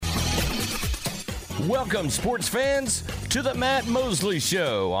Welcome, sports fans, to the Matt Mosley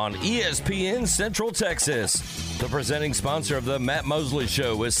Show on ESPN Central Texas. The presenting sponsor of the Matt Mosley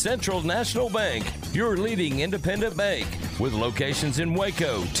Show is Central National Bank, your leading independent bank, with locations in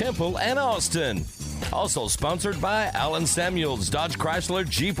Waco, Temple, and Austin. Also sponsored by Allen Samuels, Dodge Chrysler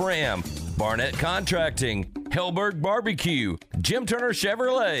Jeep Ram, Barnett Contracting, Hellberg Barbecue, Jim Turner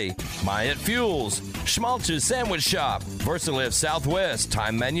Chevrolet, Myatt Fuels, Schmaltz's Sandwich Shop, Versalift Southwest,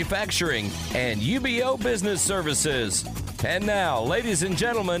 Time Manufacturing, and UBO Business Services. And now, ladies and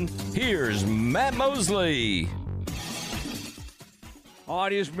gentlemen, here's Matt Mosley. Oh,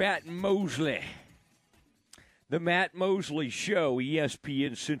 it is Matt Mosley. The Matt Mosley Show,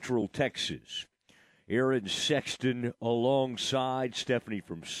 ESPN Central Texas. Aaron Sexton alongside Stephanie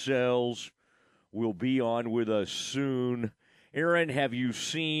from Sells will be on with us soon. Aaron, have you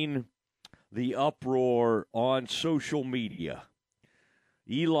seen the uproar on social media?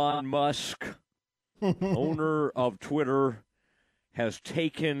 Elon Musk, owner of Twitter, has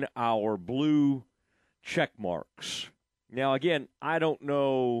taken our blue check marks. Now, again, I don't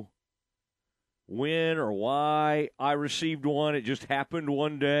know when or why I received one. It just happened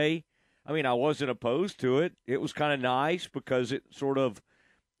one day. I mean, I wasn't opposed to it. It was kind of nice because it sort of,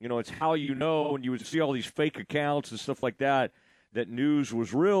 you know, it's how you know when you would see all these fake accounts and stuff like that, that news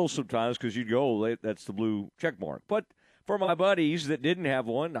was real sometimes because you'd go, oh, that's the blue check mark. But for my buddies that didn't have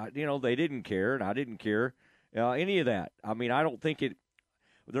one, they didn't care, and I didn't care any of that. I mean, I don't think it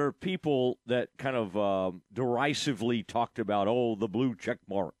 – there are people that kind of derisively talked about, oh, the blue check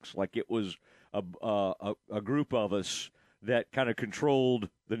marks, like it was a group of us that kind of controlled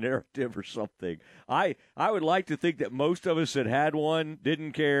the narrative or something. I would like to think that most of us that had one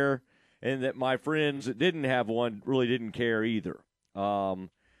didn't care, and that my friends that didn't have one really didn't care either.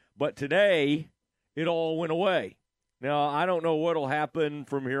 But today, it all went away. Now, I don't know what will happen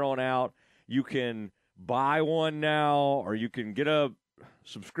from here on out. You can buy one now, or you can get a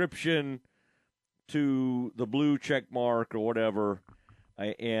subscription to the blue check mark or whatever,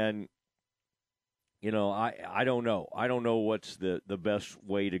 and you know, I don't know. I don't know what's the best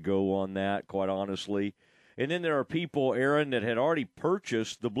way to go on that, quite honestly. And then there are people, Aaron, that had already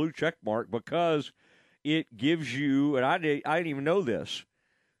purchased the blue check mark because it gives you, and I didn't even know this,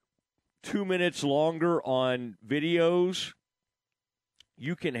 2 minutes longer on videos.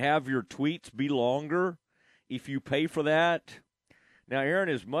 You can have your tweets be longer if you pay for that. Now, Aaron,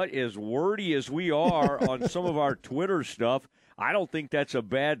 as much as wordy as we are on some of our Twitter stuff, I don't think that's a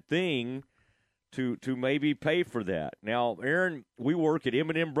bad thing to maybe pay for that. Now, Aaron, we work at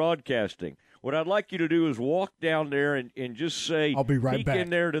M&M Broadcasting. What I'd like you to do is walk down there and just say, I'll be right back. in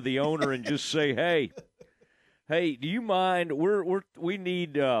there to the owner and just say, hey, do you mind? We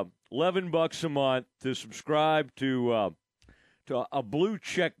need $11 a month to subscribe to a blue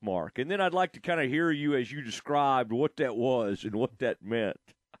check mark, and then I'd like to kind of hear you as you described what that was and what that meant.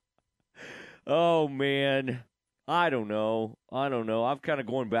 Oh man, I don't know. I'm kind of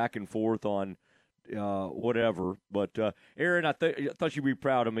going back and forth on whatever. But, Aaron, I thought you'd be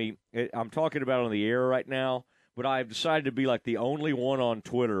proud of me. I'm talking about it on the air right now, but I've decided to be like the only one on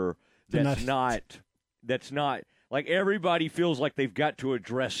Twitter that's not like everybody feels like they've got to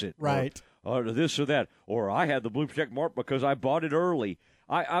address it. Right. Or this or that. Or I had the blue check mark because I bought it early.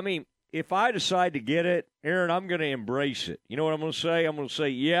 I mean, if I decide to get it, Aaron, I'm going to embrace it. You know what I'm going to say? I'm going to say,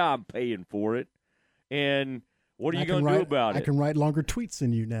 yeah, I'm paying for it. And what are you going to do about it? I can write longer tweets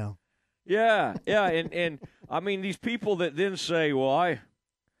than you now. Yeah, and I mean these people that then say, "Well,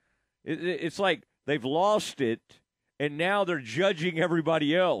 it's like they've lost it, and now they're judging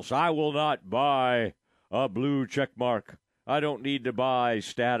everybody else. I will not buy a blue check mark. I don't need to buy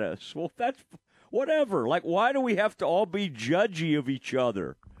status." Well, that's whatever. Like, why do we have to all be judgy of each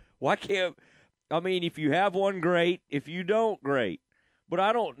other? Why can't? I mean, if you have one, great. If you don't, great. But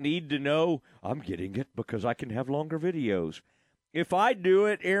I don't need to know I'm getting it because I can have longer videos. If I do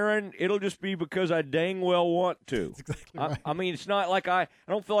it, Aaron, it'll just be because I dang well want to. That's exactly right. I mean, it's not like I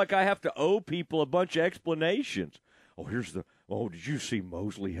don't feel like I have to owe people a bunch of explanations. Did you see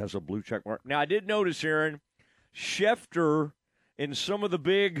Mosley has a blue check mark? Now, I did notice, Aaron, Schefter and some of the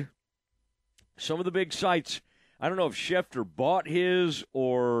big sites, I don't know if Schefter bought his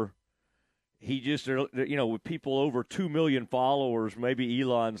or he just, with people over 2 million followers, maybe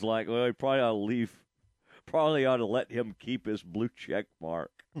Elon's like, well, he probably ought to leave. Probably ought to let him keep his blue check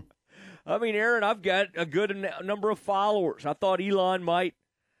mark. I mean, Aaron, I've got a good number of followers. I thought Elon might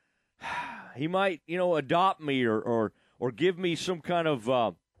adopt me or give me some kind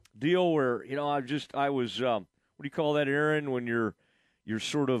of deal where, I was, what do you call that, Aaron, when you're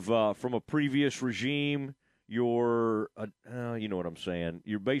sort of from a previous regime, you know what I'm saying.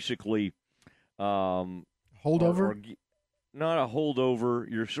 You're basically Holdover? Not a holdover.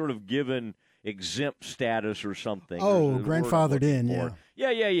 You're sort of given exempt status or something. Oh, grandfathered in, yeah.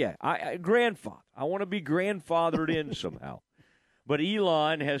 Yeah. I grandfather. I want to be grandfathered in somehow. But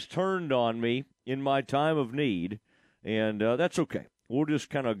Elon has turned on me in my time of need, and that's okay. We'll just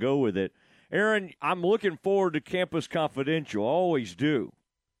kind of go with it. Aaron, I'm looking forward to Campus Confidential. I always do.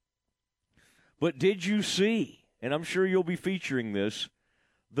 But did you see, and I'm sure you'll be featuring this,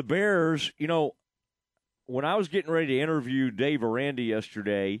 the Bears, when I was getting ready to interview Dave Aranda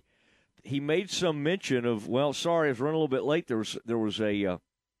yesterday, he made some mention of, sorry, I was running a little bit late. There was a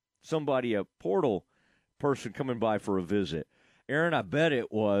portal person coming by for a visit. Aaron, I bet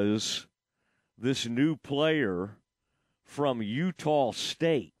it was this new player from Utah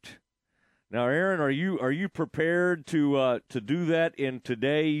State. Now, Aaron, are you prepared to do that in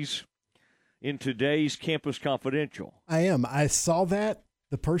today's Campus Confidential? I am. I saw that.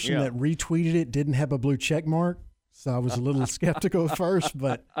 The person that retweeted it didn't have a blue check mark, so I was a little skeptical at first,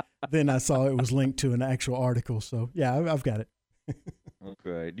 but then I saw it was linked to an actual article. So, yeah, I've got it.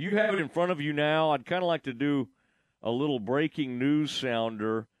 Okay. Do you have it in front of you now? I'd kind of like to do a little breaking news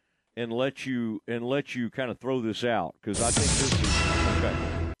sounder and let you kind of throw this out, because I think this is okay.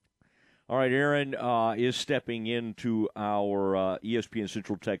 All right, Aaron is stepping into our ESPN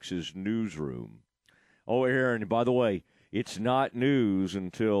Central Texas newsroom. Oh, Aaron, by the way, it's not news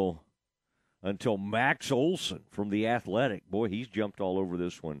until Max Olson from The Athletic. Boy, he's jumped all over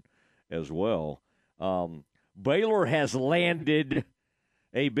this one as well. Baylor has landed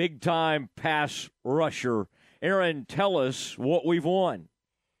a big-time pass rusher. Aaron, tell us what we've won.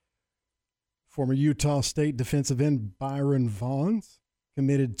 Former Utah State defensive end Byron Vaughns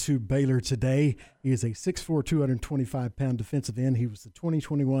committed to Baylor today. He is a 6'4", 225-pound defensive end. He was the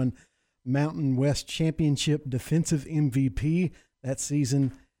 2021 Mountain West Championship defensive MVP. That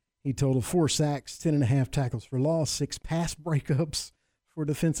season, he totaled 4 sacks, 10.5 tackles for loss, 6 pass breakups for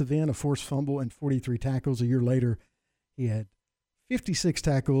defensive end, a forced fumble, and 43 tackles. A year later, he had 56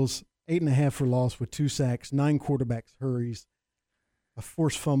 tackles, 8.5 for loss with 2 sacks, 9 quarterback hurries, a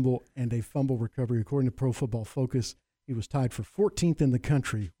forced fumble, and a fumble recovery. According to Pro Football Focus, he was tied for 14th in the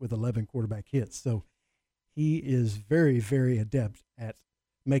country with 11 quarterback hits. So he is very, very adept at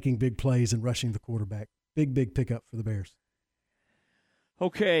making big plays and rushing the quarterback. Big pickup for the Bears.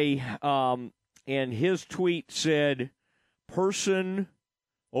 Okay, and his tweet said, person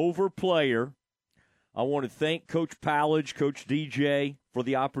over player. I want to thank Coach Pallage, Coach DJ for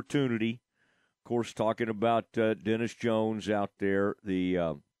the opportunity. Of course, talking about Dennis Jones out there. They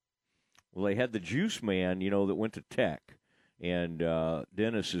had the Juice Man, that went to Tech. And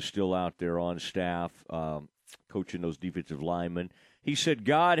Dennis is still out there on staff coaching those defensive linemen. He said,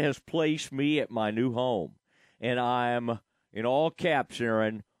 God has placed me at my new home, and I'm, in all caps,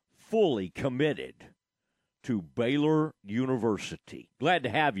 Aaron, fully committed to Baylor University. Glad to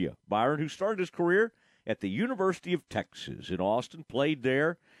have you, Byron, who started his career at the University of Texas in Austin, played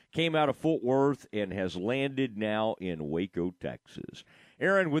there, came out of Fort Worth, and has landed now in Waco, Texas.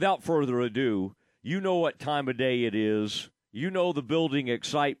 Aaron, without further ado, you know what time of day it is. You know the building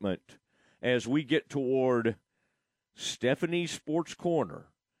excitement as we get toward Stephanie's Sports Corner.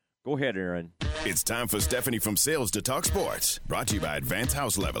 Go ahead, Aaron. It's time for Stephanie from Sales to Talk Sports. Brought to you by Advanced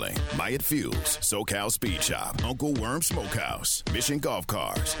House Leveling, Myatt Fuels, SoCal Speed Shop, Uncle Worm Smokehouse, Mission Golf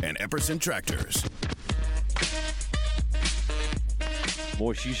Cars, and Epperson Tractors.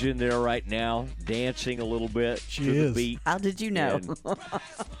 Boy, she's in there right now, dancing a little bit the beat. How did you know?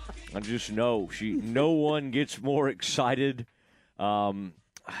 I just know. No one gets more excited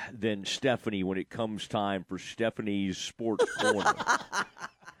than Stephanie when it comes time for Stephanie's Sports Corner.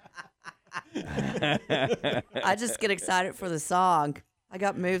 I just get excited for the song. I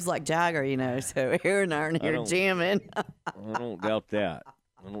got moves like Jagger, so Aaron and I are here jamming. I don't doubt that.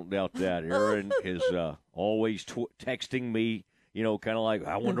 Aaron is always texting me, kind of like,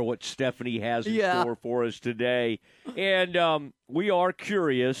 I wonder what Stephanie has in store for us today. And we are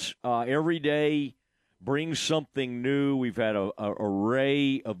curious. Every day brings something new. We've had an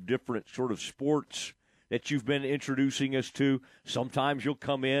array of different sort of sports that you've been introducing us to. Sometimes you'll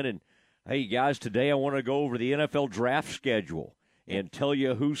come in and, hey, guys, today I want to go over the NFL draft schedule and tell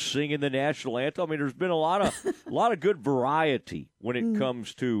you who's singing the national anthem. I mean, there's been a lot of good variety when it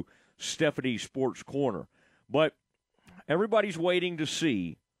comes to Stephanie's Sports Corner. But everybody's waiting to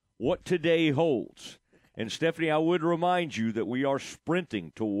see what today holds. And, Stephanie, I would remind you that we are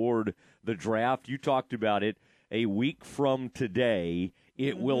sprinting toward the draft. You talked about it. A week from today,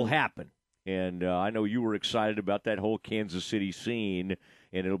 it will happen. And I know you were excited about that whole Kansas City scene,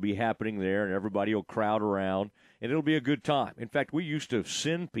 and it'll be happening there, and everybody will crowd around, and it'll be a good time. In fact, we used to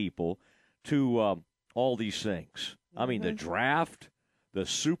send people to all these things. I mean, the draft, the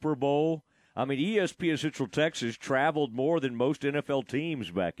Super Bowl. I mean, ESPN Central Texas traveled more than most NFL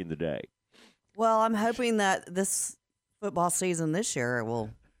teams back in the day. Well, I'm hoping that this football season this year will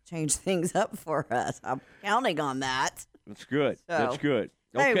change things up for us. I'm counting on that. That's good. So, That's good.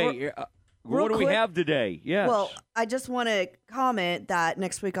 hey, Okay, what do we have today? Yes. Well, I just want to comment that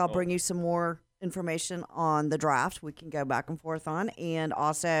next week I'll bring you some more information on the draft we can go back and forth on. And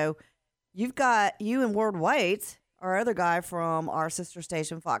also, you and Ward White, our other guy from our sister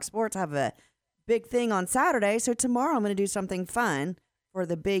station, Fox Sports, have a big thing on Saturday. So tomorrow I'm going to do something fun for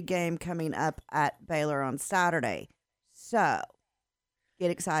the big game coming up at Baylor on Saturday. So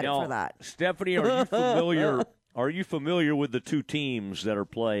get excited for that. Stephanie, are you familiar? Are you familiar with the two teams that are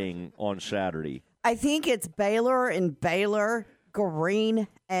playing on Saturday? I think it's Baylor and Baylor, green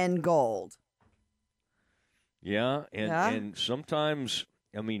and gold. Yeah, and sometimes,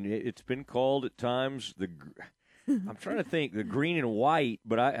 I mean, it's been called at times I'm trying to think the green and white,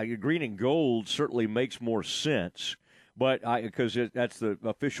 but green and gold certainly makes more sense. But because that's the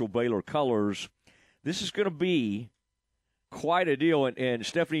official Baylor colors, this is going to be quite a deal. And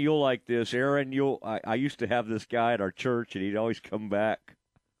Stephanie, you'll like this. Aaron, I used to have this guy at our church, and he'd always come back,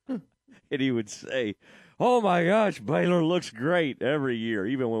 and he would say, "Oh my gosh, Baylor looks great every year,"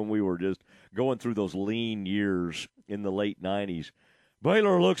 even when we were just going through those lean years in the late 90s.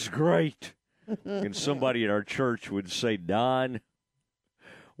 Baylor looks great. And somebody at our church would say, "Don,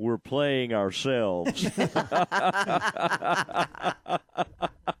 we're playing ourselves."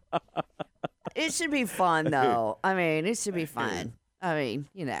 It should be fun, though. I mean, it should be fun. I mean,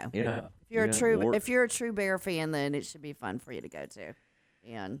 Yeah. if you're a true Bear fan, then it should be fun for you to go to.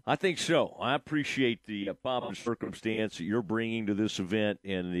 And I think so. I appreciate the pomp and circumstance that you're bringing to this event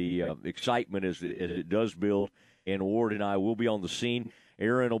and the excitement as it does build. And Ward and I will be on the scene.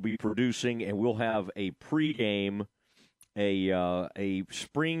 Aaron will be producing, and we'll have a pregame, a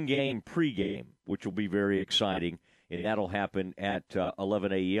spring game pregame, which will be very exciting. And that'll happen at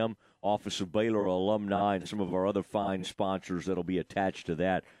 11 a.m. Office of Baylor alumni and some of our other fine sponsors that'll be attached to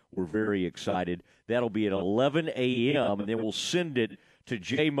that. We're very excited. That'll be at 11 a.m., and then we'll send it to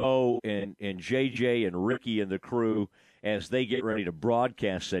J-Mo and JJ and Ricky and the crew as they get ready to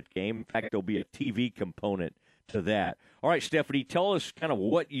broadcast that game. In fact, there'll be a TV component to that. All right, Stephanie, tell us kind of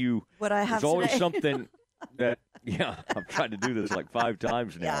what I have there's always today. something that, I'm trying to do this like 5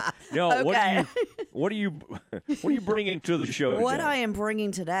 times now. Yeah. No, Okay. what are you bringing to the show what today? I am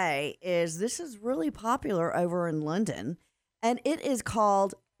bringing today is this is really popular over in London, and it is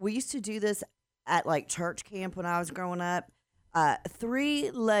called, we used to do this at like church camp when I was growing up,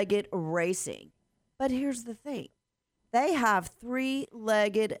 3-legged racing. But here's the thing. They have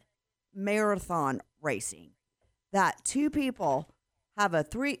 3-legged marathon racing. That 2 people have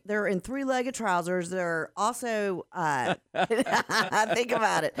they're in 3-legged trousers. They're also, think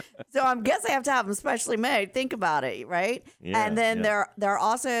about it. So I guess they have to have them specially made. Think about it, right? Yeah, and then yeah. they're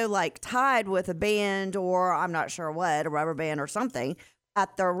also like tied with a band or I'm not sure what, a rubber band or something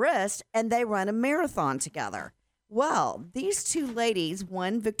at their wrist, and they run a marathon together. Well, these 2 ladies,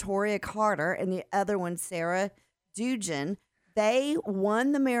 one Victoria Carter and the other one Sarah Dugan, they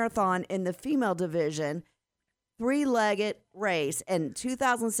won the marathon in the female division, 3-legged race. In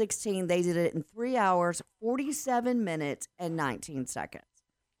 2016, they did it in 3 hours, 47 minutes, and 19 seconds.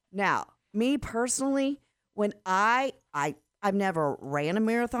 Now, me personally, when I've never ran a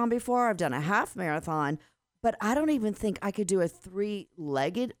marathon before. I've done a half marathon, but I don't even think I could do a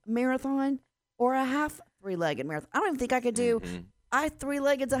 3-legged marathon or a half 3-legged marathon. I don't even think I could do a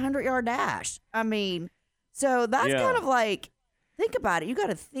 3-legged 100-yard dash. I mean, so that's kind of like, think about it. You got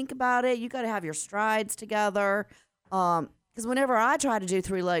to think about it. You got to have your strides together. Because whenever I tried to do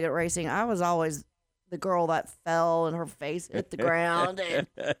 3-legged racing, I was always the girl that fell and her face hit the ground.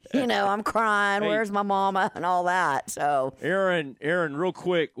 And, I'm crying. Hey. Where's my mama and all that. So, Aaron, real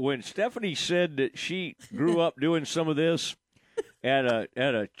quick, when Stephanie said that she grew up doing some of this at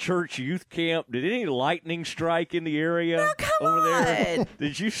a church youth camp, did any lightning strike in the area No, come over there? on.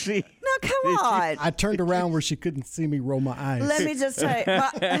 Did you see? no, come on. I turned around where she couldn't see me roll my eyes. Let me just tell you.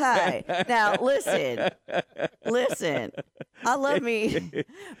 Hey, now listen. I love me.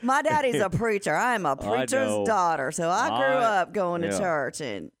 My daddy's a preacher. I am a preacher's daughter, so I grew up going to church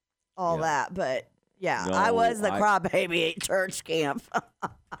and all that. But yeah, No, I was the crybaby at church camp.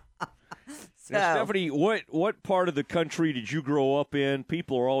 Now, Stephanie, what part of the country did you grow up in?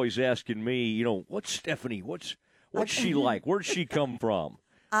 People are always asking me, what's Stephanie? What's she like? Where'd she come from?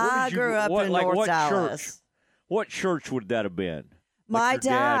 I grew up in North Dallas. What church would that have been? My Like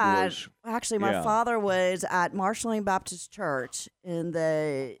your dad dad, was, actually, my father was at Marshall Lane Baptist Church in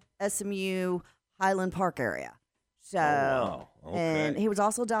the SMU Highland Park area. So, wow. Okay. And he was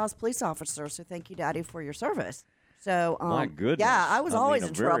also a Dallas police officer. So thank you, Daddy, for your service. So, my goodness. yeah, I was always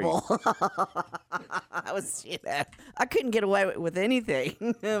in very... trouble. I was, I couldn't get away with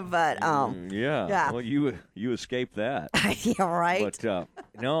anything. But, yeah. Well, you escaped that. Yeah, right. But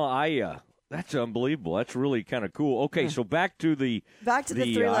no, that's unbelievable. That's really kind of cool. Okay, so back to the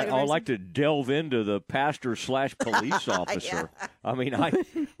three-legged I'd like to delve into the pastor/police officer. Yeah. I mean, I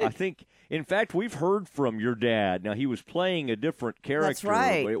think, in fact, we've heard from your dad. Now, he was playing a different character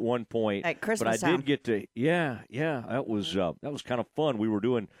at one point. At Christmas but I did get to, that was kind of fun. We were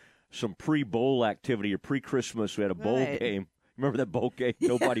doing some pre-bowl activity or pre-Christmas. We had a bowl game. Remember that bowl game?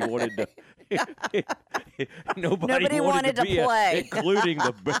 Nobody wanted to. Nobody wanted to play,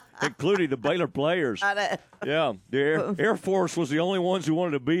 including the Baylor players. Yeah, the Air Force was the only ones who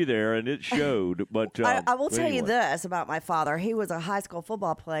wanted to be there, and it showed. But I will tell you this about my father: he was a high school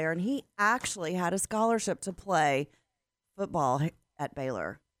football player, and he actually had a scholarship to play football at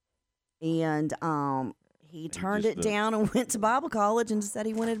Baylor, and he turned it down and went to Bible college and said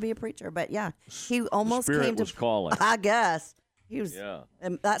he wanted to be a preacher. But yeah, he almost came to calling. I guess. He was,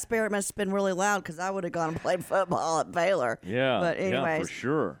 and that spirit must have been really loud because I would have gone and played football at Baylor. Yeah, but anyways, for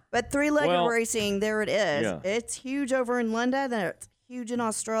sure. But three-legged racing, there it is. Yeah. It's huge over in London. It's huge in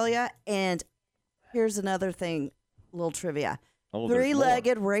Australia. And here's another thing, a little trivia.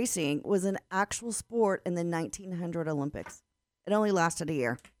 Three-legged racing was an actual sport in the 1900 Olympics. It only lasted a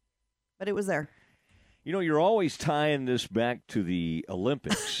year, but it was there. You know, you're always tying this back to the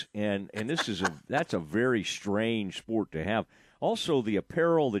Olympics, and that's a very strange sport to have. Also, the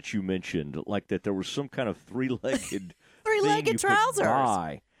apparel that you mentioned, like that there was some kind of three-legged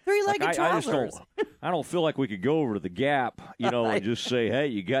trousers. Three-legged trousers. I don't feel like we could go over to the Gap, and just say,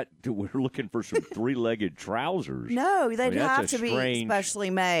 "Hey, we're looking for some three-legged trousers." No, they'd have to be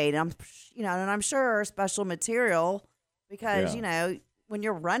specially made. And I'm sure special material because when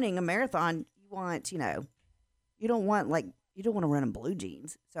you're running a marathon, you want you don't want to run in blue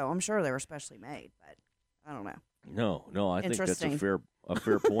jeans. So I'm sure they were specially made, but I don't know. No, I think that's a fair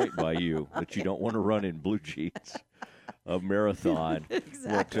point by you that you don't want to run in blue jeans a marathon.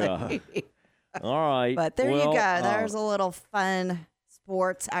 Exactly. But, all right. But there you go. There's a little fun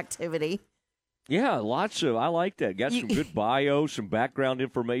sports activity. Yeah, I like that. Got some good bio, some background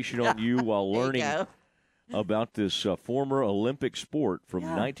information on you while learning about this former Olympic sport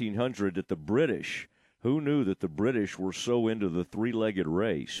from 1900 that the British, who knew that the British were so into the three-legged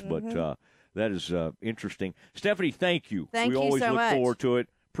race, but that is interesting. Stephanie, thank you. We always so look much. forward to it.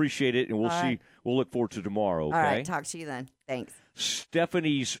 Appreciate it, and we'll look forward to tomorrow, okay? All right, talk to you then. Thanks.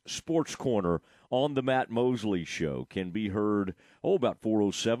 Stephanie's Sports Corner on the Matt Mosley Show can be heard, about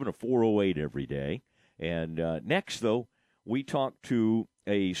 4:07 or 4:08 every day. And next, though, we talk to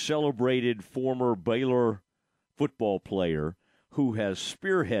a celebrated former Baylor football player who has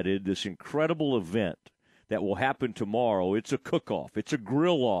spearheaded this incredible event that will happen tomorrow. It's a cook-off. It's a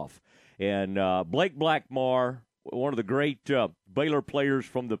grill-off. And Blake Blackmar, one of the great Baylor players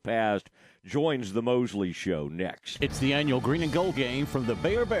from the past, joins the Mosley Show next. It's the annual Green and Gold game from the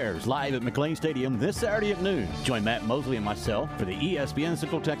Baylor Bears live at McLean Stadium this Saturday at noon. Join Matt Mosley and myself for the ESPN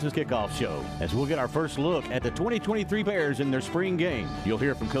Central Texas Kickoff Show as we'll get our first look at the 2023 Bears in their spring game. You'll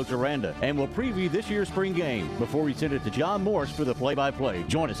hear from Coach Aranda, and we'll preview this year's spring game before we send it to John Morris for the play-by-play.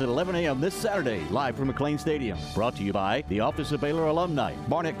 Join us at 11 a.m. this Saturday live from McLean Stadium. Brought to you by the Office of Baylor Alumni,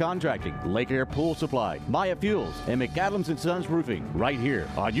 Barnett Contracting, Lake Air Pool Supply, Maya Fuels, and McAdams & Sons Roofing. Right here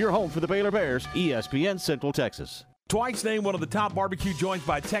on your home for the Baylor Bears, ESPN Central Texas. Twice named one of the top barbecue joints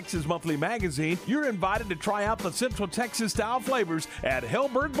by Texas Monthly Magazine, you're invited to try out the Central Texas-style flavors at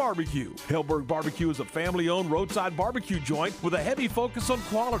Hellberg Barbecue. Hellberg Barbecue is a family-owned roadside barbecue joint with a heavy focus on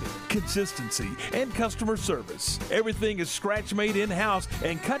quality, consistency, and customer service. Everything is scratch-made in-house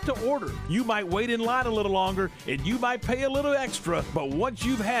and cut to order. You might wait in line a little longer, and you might pay a little extra, but once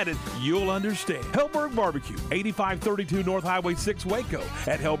you've had it, you'll understand. Hellberg Barbecue, 8532 North Highway 6, Waco,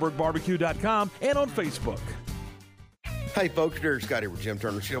 at hellbergbarbecue.com and on Facebook. Hey folks, Derek Scott here with Jim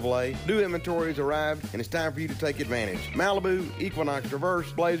Turner Chevrolet. New inventory has arrived and it's time for you to take advantage. Malibu, Equinox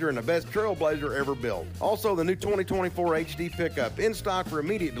Traverse, Blazer, and the best Trailblazer ever built. Also the new 2024 HD pickup in stock for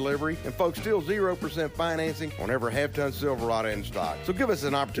immediate delivery, and folks, still 0% financing on every half-ton Silverado in stock. So give us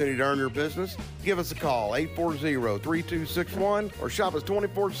an opportunity to earn your business. Give us a call, 840-3261, or shop us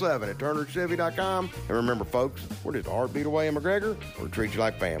 24/7 at turnerchevy.com. And remember folks, we're just a heartbeat away in McGregor. We'll treat you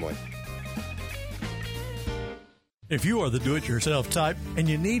like family. If you are the do-it-yourself type and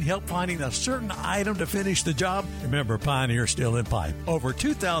you need help finding a certain item to finish the job, remember Pioneer Steel and Pipe. Over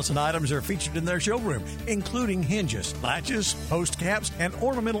 2,000 items are featured in their showroom, including hinges, latches, post caps, and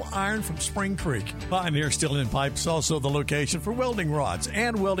ornamental iron from Spring Creek. Pioneer Steel and Pipe is also the location for welding rods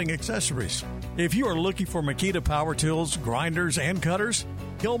and welding accessories. If you are looking for Makita power tools, grinders, and cutters,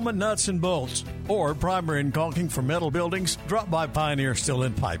 Hillman Nuts and Bolts, or primer and caulking for metal buildings, drop by Pioneer Steel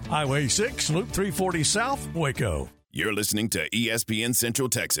and Pipe. Highway 6, Loop 340 South, Waco. You're listening to ESPN Central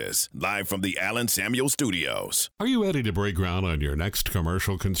Texas, live from the Allen Samuel Studios. Are you ready to break ground on your next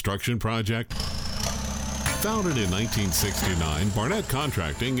commercial construction project? Founded in 1969, Barnett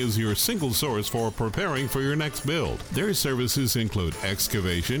Contracting is your single source for preparing for your next build. Their services include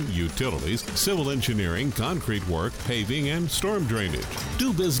excavation, utilities, civil engineering, concrete work, paving, and storm drainage.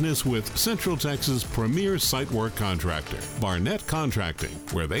 Do business with Central Texas' premier site work contractor, Barnett Contracting,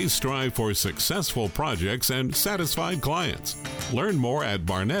 where they strive for successful projects and satisfied clients. Learn more at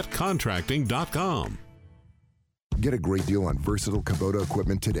barnettcontracting.com. Get a great deal on versatile Kubota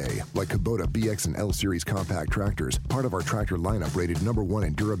equipment today, like Kubota BX and L Series compact tractors, part of our tractor lineup rated #1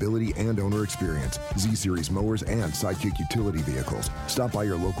 in durability and owner experience, Z Series mowers, and Sidekick utility vehicles. Stop by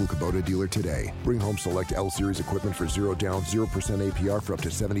your local Kubota dealer today. Bring home select L Series equipment for 0 down, 0% APR for up to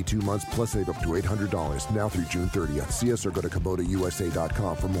 72 months, plus save up to $800 now through June 30th. See us or go to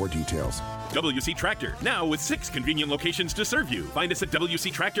KubotaUSA.com for more details. WC Tractor, now with 6 convenient locations to serve you. Find us at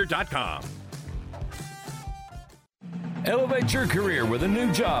WCTractor.com. Elevate your career with a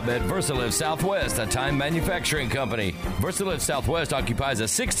new job at VersaLift Southwest, a time manufacturing company. VersaLift Southwest occupies a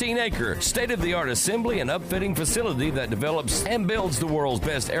 16-acre, state-of-the-art assembly and upfitting facility that develops and builds the world's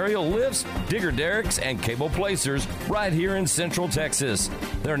best aerial lifts, digger derricks, and cable placers right here in Central Texas.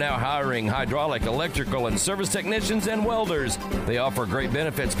 They're now hiring hydraulic, electrical, and service technicians and welders. They offer a great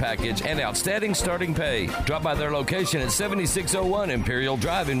benefits package and outstanding starting pay. Drop by their location at 7601 Imperial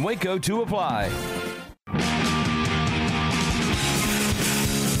Drive in Waco to apply.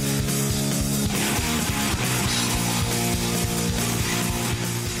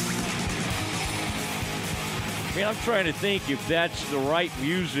 Man, I'm trying to think if that's the right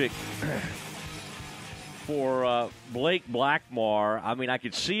music for Blake Blackmar. I mean, I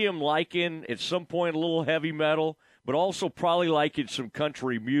could see him liking, at some point, a little heavy metal, but also probably liking some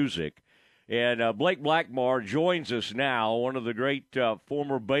country music. And Blake Blackmar joins us now, one of the great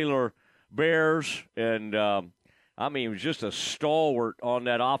former Baylor Bears. And, I mean, he was just a stalwart on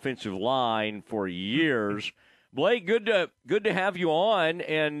that offensive line for years. Blake, good to have you on,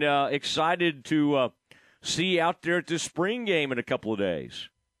 and excited to see you out there at this spring game in a couple of days.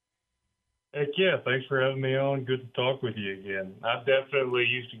 Heck yeah, thanks for having me on. Good to talk with you again. I definitely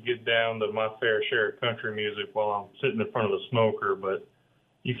used to get down to my fair share of country music while I'm sitting in front of the smoker, but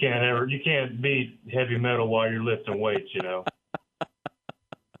you can't beat heavy metal while you're lifting weights, you know.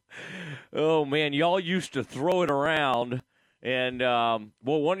 Oh man, y'all used to throw it around, and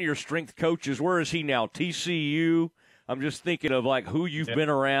one of your strength coaches, where is he now? TCU. I'm just thinking of like who you've been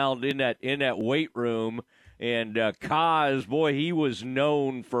around in that weight room. And Kaz, boy, he was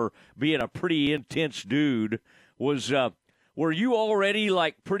known for being a pretty intense dude. Were you already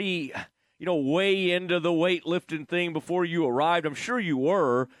like pretty, way into the weightlifting thing before you arrived? I'm sure you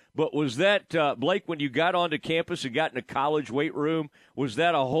were, but was that Blake, when you got onto campus and got in a college weight room, was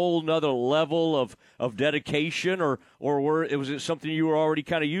that a whole nother level of dedication, or was it something you were already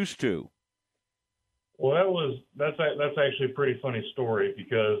kind of used to? Well, that's actually a pretty funny story,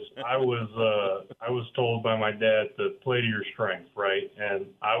 because I was told by my dad to play to your strength, right? And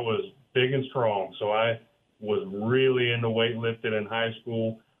I was big and strong, so I was really into weightlifting in high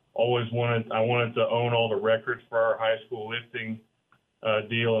school. I wanted to own all the records for our high school lifting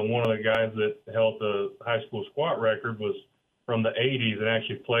deal, and one of the guys that held the high school squat record was from the 80s and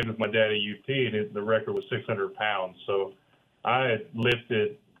actually played with my dad at UT, and the record was 600 pounds. So I had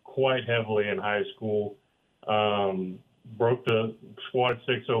lifted quite heavily in high school. Broke the squat at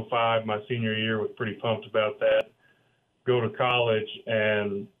 605 my senior year, was pretty pumped about that. Go to college,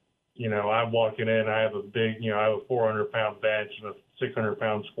 and I'm walking in, I have a 400-pound bench and a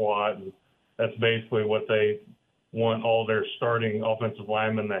 600-pound squat, and that's basically what they want all their starting offensive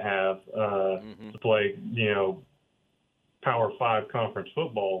linemen to have to play Power 5 conference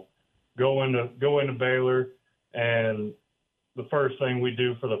football. Go into Baylor, and the first thing we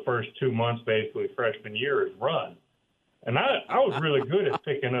do for the first 2 months, basically freshman year, is run. And I was really good at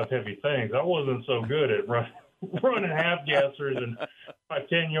picking up heavy things. I wasn't so good at running half gassers and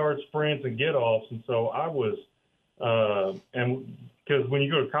 10-yard sprints and get-offs. And so I was and because when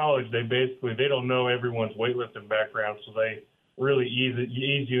you go to college, they don't know everyone's weightlifting background, so they really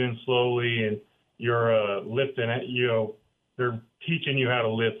ease you in slowly, and you're lifting at, they're teaching you how to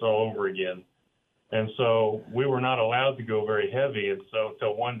lift all over again. And so we were not allowed to go very heavy. And so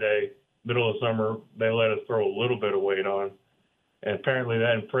until one day, middle of summer, they let us throw a little bit of weight on. And apparently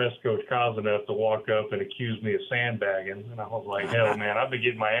that impressed Coach Cos enough to walk up and accuse me of sandbagging. And I was like, hell, man, I've been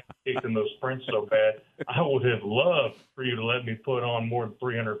getting my ass kicked in those sprints so bad. I would have loved for you to let me put on more than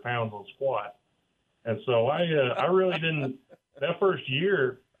 300 pounds on squat. And so I really didn't – that first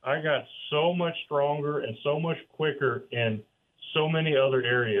year, I got so much stronger and so much quicker in so many other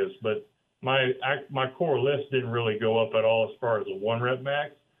areas. But my core lifts didn't really go up at all as far as a 1-rep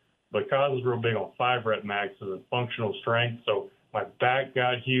max. But Cos is real big on 5-rep max as a functional strength. So my back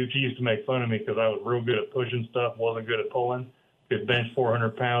got huge. He used to make fun of me because I was real good at pushing stuff, wasn't good at pulling. Could bench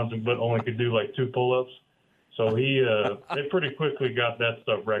 400 pounds, but only could do like 2 pull-ups. So they pretty quickly got that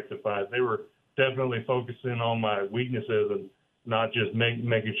stuff rectified. They were definitely focusing on my weaknesses and not just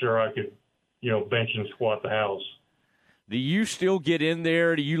making sure I could, bench and squat the house. Do you still get in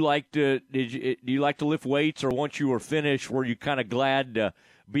there? Do you like to lift weights, or once you were finished, were you kind of glad to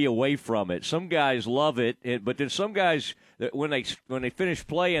be away from it? Some guys love it, but then some guys, when they finish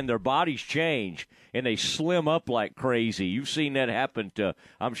playing, their bodies change and they slim up like crazy. You've seen that happen to,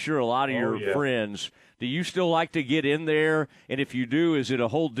 I'm sure, a lot of your friends. Do you still like to get in there? And if you do, is it a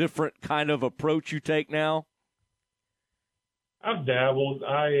whole different kind of approach you take now? I've dabbled.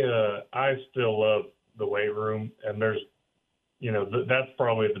 I still love the weight room, and there's, that's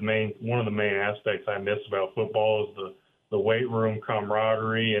probably one of the main aspects I miss about football is the weight room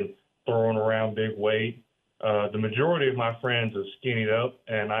camaraderie and throwing around big weight. The majority of my friends have skinnied up,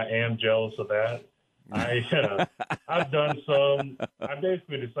 and I am jealous of that. I've done some. I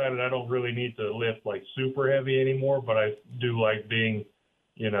basically decided I don't really need to lift like super heavy anymore, but I do like being,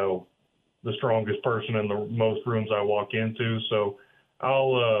 the strongest person in the most rooms I walk into. So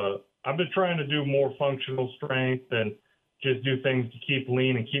I've been trying to do more functional strength and just do things to keep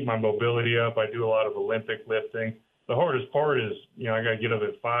lean and keep my mobility up. I do a lot of Olympic lifting. The hardest part is, I got to get up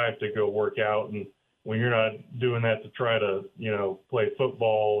at 5 to go work out. And when you're not doing that to try to, play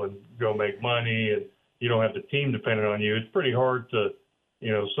football and go make money and you don't have the team dependent on you, it's pretty hard to,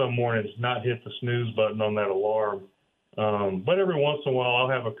 some mornings not hit the snooze button on that alarm. But every once in a while I'll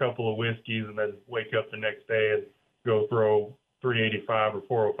have a couple of whiskeys and then wake up the next day and go throw 385 or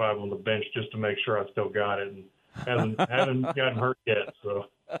 405 on the bench just to make sure I still got it. And haven't gotten hurt yet. So.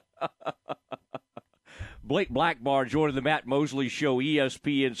 Blake Blackbar joining the Matt Mosley Show,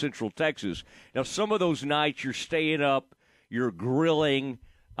 ESPN Central Texas. Now, some of those nights you're staying up, you're grilling,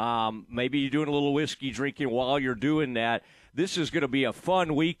 maybe you're doing a little whiskey drinking while you're doing that. This is going to be a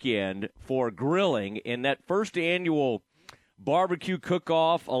fun weekend for grilling. In that first annual barbecue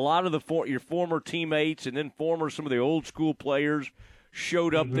cook-off, a lot of your former teammates and then some of the old school players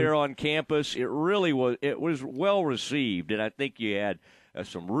showed up there on campus. It was well received, and I think you had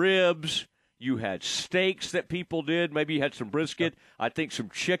some ribs. You had steaks that people did. Maybe you had some brisket. I think some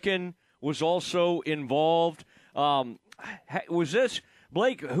chicken was also involved. Was this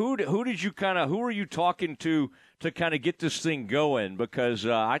Blake? Who were you talking to kind of get this thing going? Because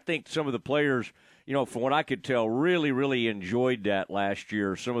I think some of the players, from what I could tell, really, really enjoyed that last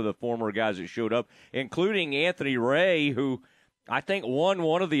year. Some of the former guys that showed up, including Anthony Ray, who I think won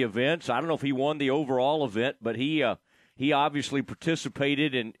one of the events. I don't know if he won the overall event, but he obviously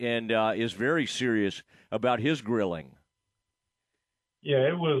participated and is very serious about his grilling. Yeah,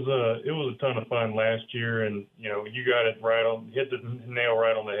 it was a ton of fun last year, and you got it hit the nail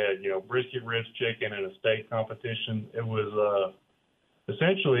right on the head. Brisket, ribs, chicken, and a steak competition. It was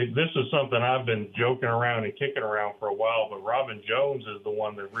essentially, this is something I've been joking around and kicking around for a while, but Robin Jones is the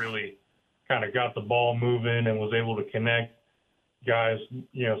one that really kind of got the ball moving and was able to connect guys,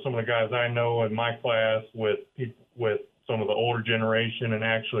 some of the guys I know in my class with some of the older generation and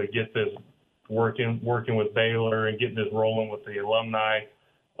actually get this working with Baylor and getting this rolling with the alumni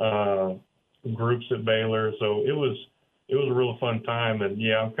groups at Baylor. So it was a real fun time. And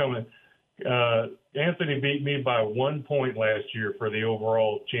yeah, I'm coming. Anthony beat me by 1 point last year for the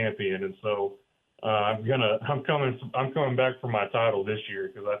overall champion, and so I'm coming back for my title this year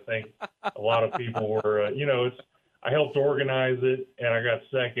because I think a lot of people were I helped organize it and I got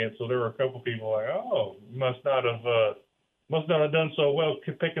second, so there were a couple people like, oh, must not have done so well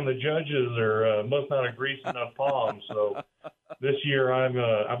picking the judges, or must not have greased enough palms. So this year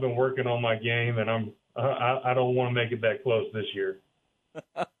I've been working on my game, and I don't want to make it that close this year.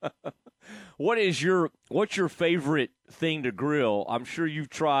 What's your favorite thing to grill? I'm sure you've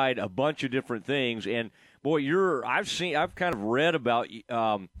tried a bunch of different things, and boy, I've kind of read about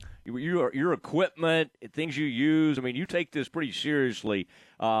your equipment, things you use. I mean, you take this pretty seriously.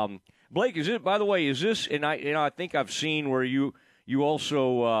 Blake, is it? By the way, is this? And I think I've seen where you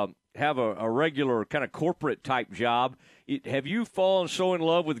also have a regular kind of corporate type job. Have you fallen so in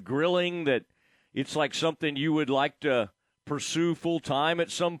love with grilling that it's like something you would like to pursue full time at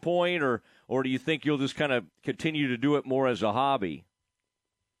some point, or do you think you'll just kind of continue to do it more as a hobby?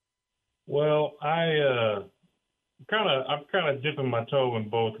 Well, I'm kind of dipping my toe in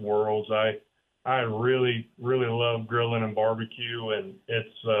both worlds. I really, really love grilling and barbecue, and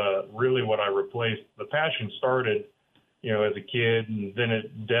it's really what I replaced. The passion started, as a kid, and then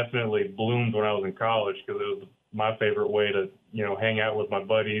it definitely bloomed when I was in college because it was my favorite way to, hang out with my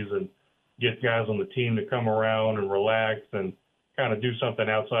buddies and get guys on the team to come around and relax and kind of do something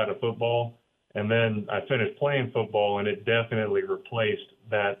outside of football. And then I finished playing football, and it definitely replaced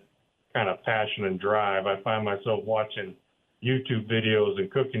that kind of passion and drive. I find myself watching YouTube videos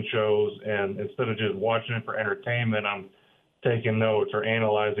and cooking shows, and instead of just watching it for entertainment, I'm taking notes or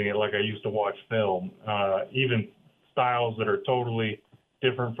analyzing it like I used to watch film. Even styles that are totally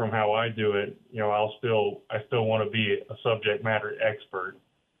different from how I do it, I still want to be a subject matter expert.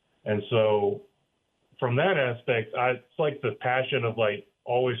 And so from that aspect, it's like the passion of like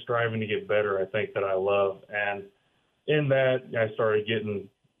always striving to get better, I think that I love. And in that, I started getting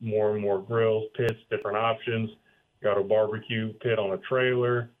more and more grills, pits, different options, got a barbecue pit on a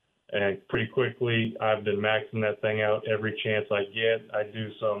trailer, and pretty quickly I've been maxing that thing out every chance I get. I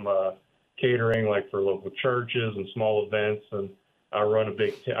do some catering like for local churches and small events, and I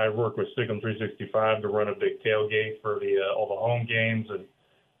work with Stick'em 365 to run a big tailgate for all the home games, and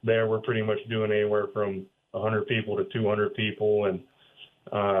there we're pretty much doing anywhere from 100 people to 200 people, and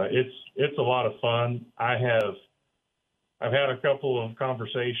it's a lot of fun. I've had a couple of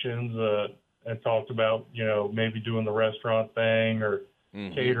conversations and talked about, maybe doing the restaurant thing or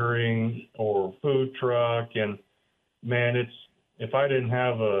catering or food truck. And man, if I didn't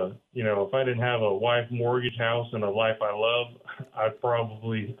have a wife, mortgage, house, and a life I love, I'd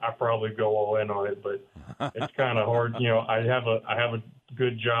probably go all in on it. But it's kind of hard. I have a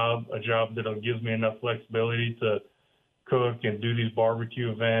good job, a job that gives me enough flexibility to cook and do these barbecue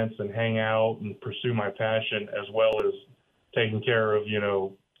events and hang out and pursue my passion, as well as taking care of,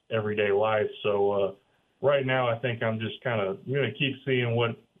 everyday life. So right now, I think I'm just kind of going to keep seeing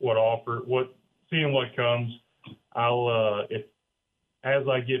what comes. As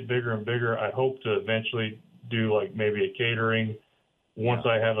I get bigger and bigger, I hope to eventually do like maybe a catering once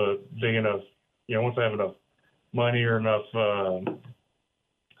I have a big enough, once I have enough money or enough,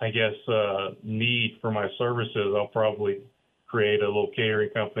 need for my services. I'll probably create a little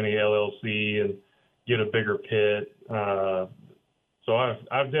catering company, LLC, and get a bigger pit. So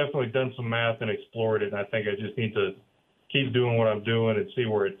I've definitely done some math and explored it, and I think I just need to keep doing what I'm doing and see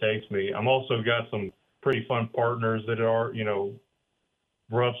where it takes me. I'm also got some pretty fun partners that are,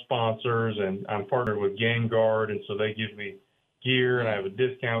 rub sponsors, and I'm partnered with Game Guard, and so they give me gear, and I have a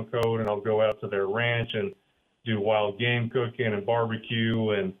discount code, and I'll go out to their ranch and do wild game cooking and barbecue,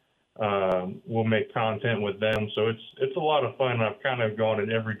 and we'll make content with them. So it's a lot of fun. I've kind of gone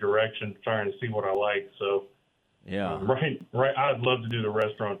in every direction trying to see what I like. So yeah, right. I'd love to do the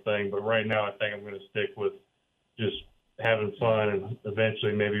restaurant thing, but right now I think I'm going to stick with just having fun, and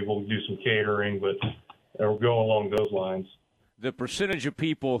eventually maybe we'll do some catering, but it'll go along those lines. The percentage of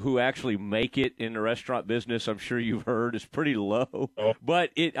people who actually make it in the restaurant business, I'm sure you've heard, is pretty low. Oh.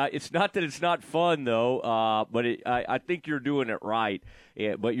 But it's not that it's not fun, though. But I think you're doing it right.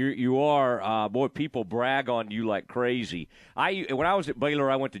 Yeah, but you are, boy, people brag on you like crazy. When I was at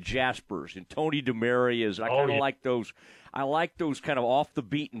Baylor, I went to Jasper's, and Tony DeMaria's. I kind of like those. I like those kind of off the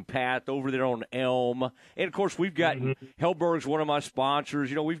beaten path over there on Elm. And, of course, we've gotten Hellberg's one of my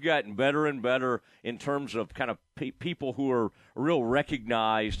sponsors. We've gotten better and better in terms of kind of people who are real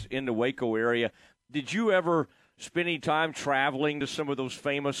recognized in the Waco area. Did you ever spend any time traveling to some of those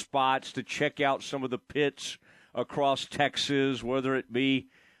famous spots to check out some of the pits across Texas, whether it be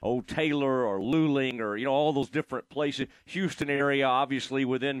Taylor or Luling or, all those different places? Houston area, obviously,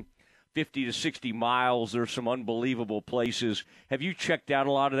 within 50 to 60 miles, there's some unbelievable places. Have you checked out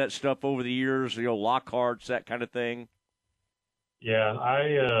a lot of that stuff over the years, Lockhart's, that kind of thing? Yeah,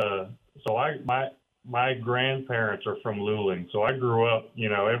 my grandparents are from Luling, so I grew up,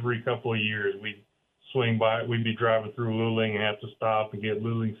 every couple of years we'd swing by, we'd be driving through Luling and have to stop and get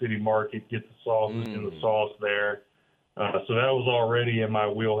Luling City Market, get the sausage and the sauce there. So that was already in my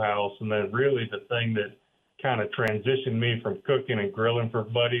wheelhouse. And then really the thing that kind of transitioned me from cooking and grilling for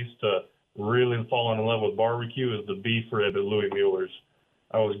buddies to really falling in love with barbecue is the beef rib at Louis Mueller's.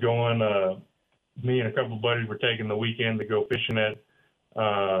 I was going, me and a couple of buddies were taking the weekend to go fishing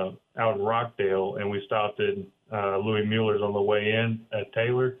out in Rockdale, and we stopped at Louis Mueller's on the way in at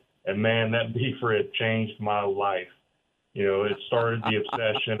Taylor, And man, that beef rib changed my life. It started the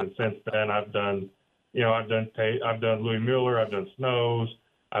obsession, and since then I've done Louis Mueller, I've done Snow's.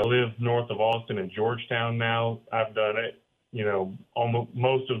 I live north of Austin in Georgetown now. I've done it, almost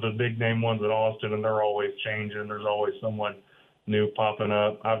most of the big name ones in Austin, and they're always changing. There's always someone new popping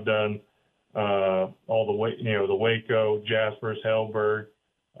up. I've done all the way, the Waco, Jaspers, Hellberg.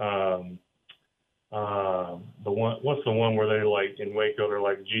 What's the one where they like in Waco? They're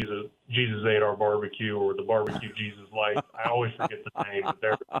like Jesus ate our barbecue, or the barbecue Jesus liked. I always forget the name, but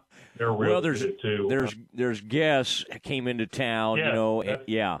they're real good too. There's guests came into town,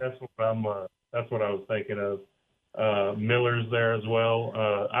 That's what I was thinking of. Miller's there as well.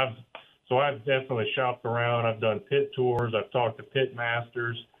 I've definitely shopped around. I've done pit tours. I've talked to pit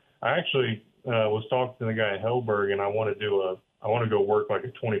masters. I actually was talking to the guy at Hellberg, and I want to go work like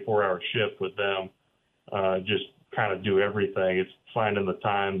a 24-hour shift with them. Just kind of do everything. It's finding the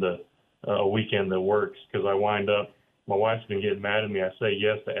time a weekend that works, because my wife's been getting mad at me. I say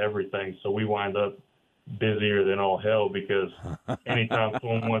yes to everything, so we wind up busier than all hell, because anytime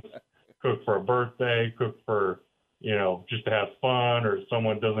someone wants to cook for a birthday, cook for, just to have fun, or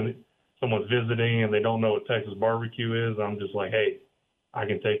someone's visiting and they don't know what Texas barbecue is, I'm just like, hey, I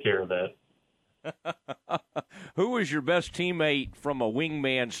can take care of that. Who was your best teammate from a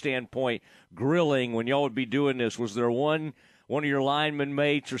wingman standpoint grilling when y'all would be doing this? Was there one of your lineman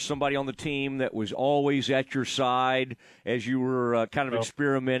mates or somebody on the team that was always at your side as you were kind of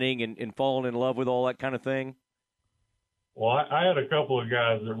experimenting and falling in love with all that kind of thing? Well, I had a couple of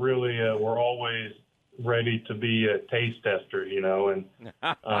guys that really were always ready to be a taste tester, and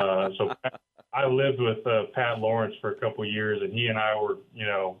so I lived with Pat Lawrence for a couple of years, and he and I were,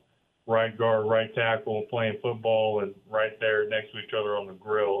 right guard, right tackle, playing football, and right there next to each other on the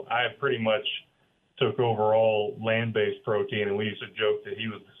grill. I pretty much took over all land-based protein, and we used to joke that he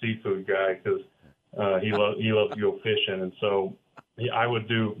was the seafood guy, because he loved to go fishing, and so I would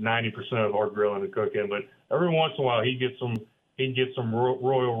do 90% of our grilling and cooking. But every once in a while, he'd get some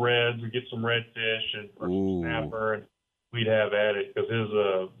royal reds, or get some redfish and some snapper, and we'd have at it, because his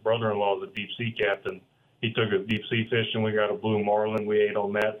brother-in-law is a deep sea captain. He took us deep sea fishing. We got a blue marlin. We ate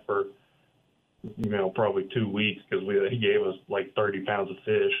on that for, probably 2 weeks, because he gave us like 30 pounds of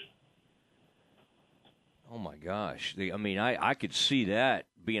fish. Oh my gosh! I could see that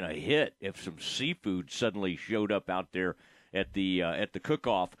being a hit if some seafood suddenly showed up out there at the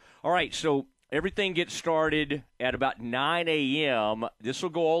cook-off. All right, so everything gets started at about 9 a.m. This will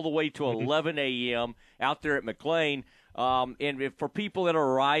go all the way to 11 a.m. out there at McLean. And for people that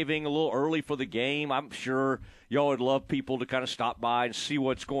are arriving a little early for the game, I'm sure y'all would love people to kind of stop by and see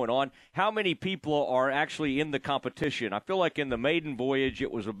what's going on. How many people are actually in the competition? I feel like in the maiden voyage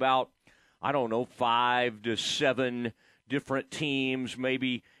it was about, 5 to 7 different teams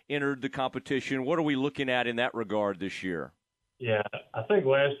maybe entered the competition. What are we looking at in that regard this year? Yeah, I think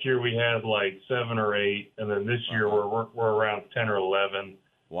last year we had like 7 or 8, and then this year we're around 10 or 11.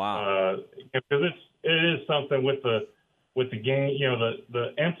 Wow. Because it is something with the game,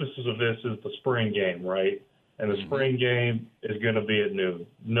 the emphasis of this is the spring game, right? And the spring game is going to be at noon.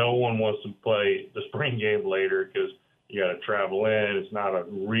 No one wants to play the spring game later, because you got to travel in. It's not a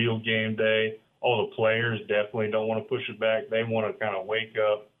real game day. All the players definitely don't want to push it back. They want to kind of wake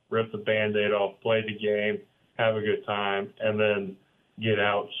up, rip the Band-Aid off, play the game, have a good time, and then get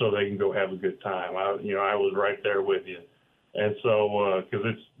out so they can go have a good time. I was right there with you. And so,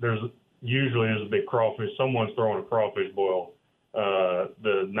 because there's a big crawfish. Someone's throwing a crawfish boil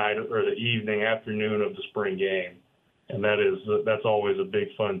the night or the evening, afternoon of the spring game, and that's always a big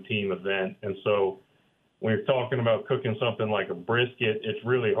fun team event. And so, when you're talking about cooking something like a brisket, it's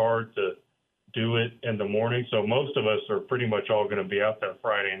really hard to do it in the morning. So most of us are pretty much all going to be out there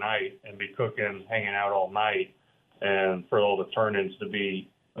Friday night and be cooking, hanging out all night, and for all the turn-ins to be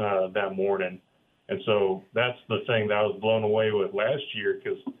that morning. And so that's the thing that I was blown away with last year,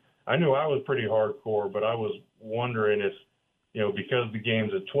 because I knew I was pretty hardcore, but I was wondering if, because the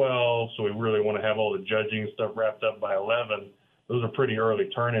game's at 12, so we really want to have all the judging stuff wrapped up by 11. Those are pretty early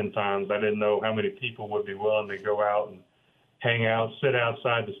turn-in times. I didn't know how many people would be willing to go out and hang out, sit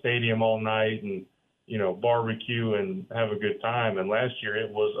outside the stadium all night and, barbecue and have a good time. And last year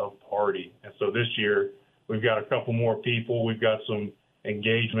it was a party. And so this year we've got a couple more people. We've got some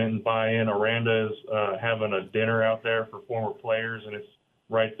engagement and buy-in. Aranda's having a dinner out there for former players, and it's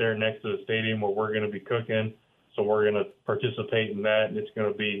right there next to the stadium where we're going to be cooking. So we're going to participate in that, and it's going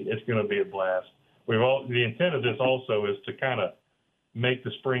to be a blast. The intent of this also is to kind of make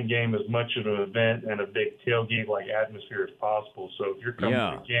the spring game as much of an event and a big tailgate-like atmosphere as possible. So if you're coming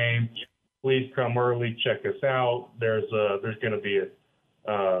to the game, please come early, check us out. There's going to be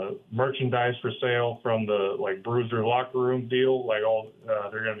merchandise for sale from the Bruiser locker room deal.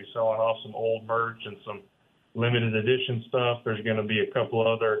 They're going to be selling off some old merch and some limited edition stuff. There's going to be a couple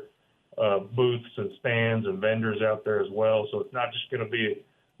other booths and stands and vendors out there as well. So it's not just going to be a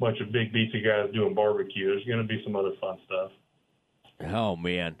bunch of big beefy guys doing barbecue. There's going to be some other fun stuff. Oh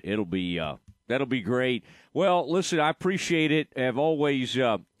man, it'll be that'll be great. Well, listen, I appreciate it. I've always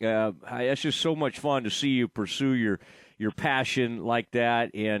it's just so much fun to see you pursue your passion like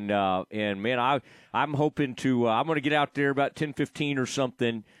that. And man, I'm hoping to I'm going to get out there about 10:15 or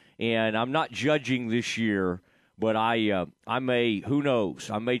something. And I'm not judging this year, but I may, who knows?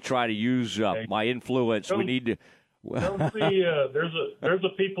 I may try to use my influence. We need to. Don't see, there's a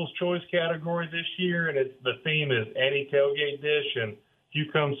People's Choice category this year, and the theme is any tailgate dish. And if you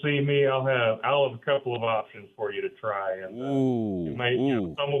come see me, I'll have a couple of options for you to try. And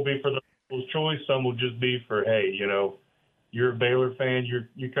some will be for the People's Choice, some will just be for, hey, you're a Baylor fan,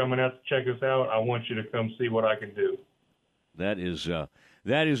 you're coming out to check us out. I want you to come see what I can do. That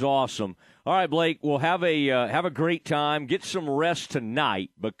is awesome. All right, Blake, we'll have a great time. Get some rest tonight,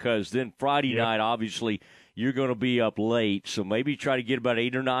 because then Friday night, obviously, you're going to be up late. So maybe try to get about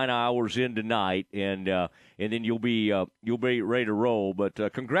 8 or 9 hours in tonight, and then you'll be ready to roll.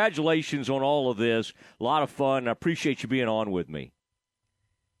 But congratulations on all of this. A lot of fun. I appreciate you being on with me.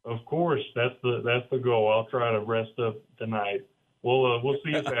 Of course, that's the goal. I'll try to rest up tonight. We'll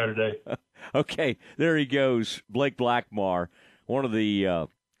see you Saturday. Okay, there he goes, Blake Blackmar. One of the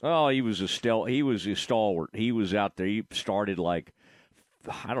he was a stalwart. He was out there. He started I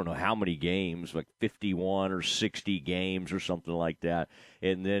don't know how many games, 51 or 60 games or something like that,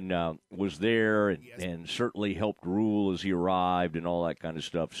 and then was there and certainly helped Rule as he arrived and all that kind of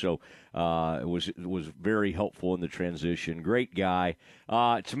stuff. So it was very helpful in the transition. Great guy.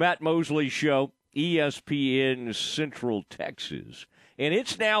 It's Matt Mosley Show, ESPN Central Texas, and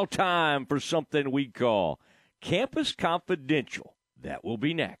it's now time for something we call Campus Confidential. That will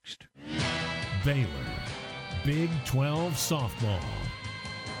be next. Baylor, Big 12 softball.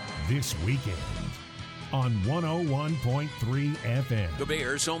 This weekend on 101.3 FM. The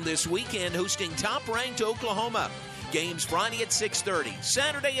Bears home this weekend hosting top-ranked Oklahoma. Games Friday at 6:30,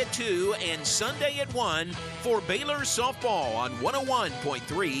 Saturday at 2, and Sunday at 1 for Baylor softball on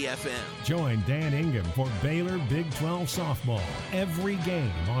 101.3 FM. Join Dan Ingham for Baylor Big 12 softball. Every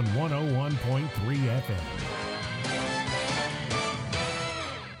game on 101.3 FM.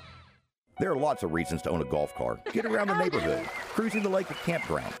 There are lots of reasons to own a golf cart. Get around the neighborhood, cruising the lake or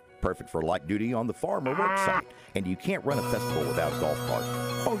campground. Perfect for light duty on the farm or work site. And you can't run a festival without a golf cart.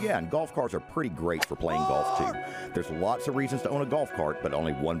 Oh yeah, and golf carts are pretty great for playing golf too. There's lots of reasons to own a golf cart, but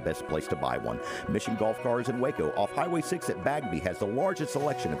only one best place to buy one. Mission Golf Cars in Waco off Highway 6 at Bagby has the largest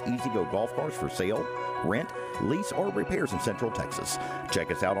selection of easy-go golf cars for sale, rent, lease, or repairs in Central Texas.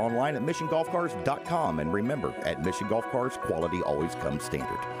 Check us out online at missiongolfcars.com, and remember, at Mission Golf Cars, quality always comes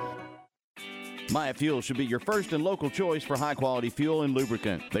standard. Maya Fuel should be your first and local choice for high-quality fuel and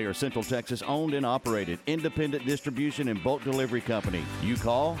lubricant. They are Central Texas owned and operated, independent distribution and bulk delivery company. You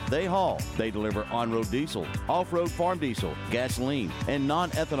call, they haul. They deliver on-road diesel, off-road farm diesel, gasoline, and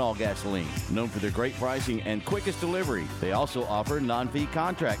non-ethanol gasoline. Known for their great pricing and quickest delivery, they also offer non-fee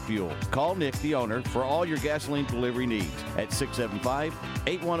contract fuel. Call Nick, the owner, for all your gasoline delivery needs at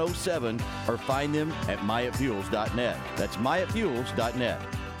 675-8107 or find them at MyaFuels.net. That's MyaFuels.net.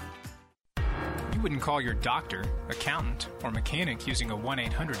 You wouldn't call your doctor, accountant, or mechanic using a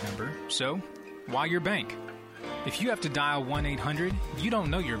 1-800 number, so why your bank? If you have to dial 1-800, you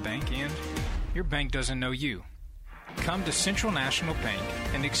don't know your bank, and your bank doesn't know you. Come to Central National Bank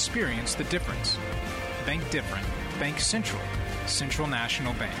and experience the difference. Bank different. Bank Central. Central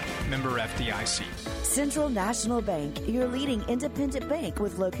National Bank. Member FDIC. Central National Bank, your leading independent bank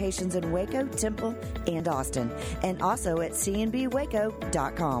with locations in Waco, Temple, and Austin, and also at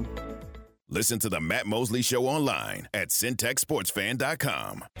cnbwaco.com. Listen to the Matt Mosley Show online at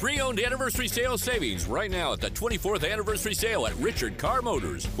syntechsportsfan.com. Pre-owned anniversary sale savings right now at the 24th anniversary sale at Richard Car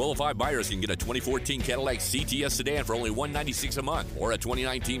Motors. Qualified buyers can get a 2014 Cadillac CTS sedan for only $196 a month, or a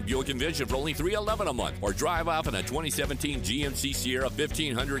 2019 Buick Envision for only $311 a month, or drive off in a 2017 GMC Sierra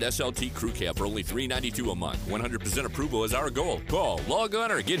 1500 SLT Crew Cab for only $392 a month. 100% approval is our goal. Call, log on,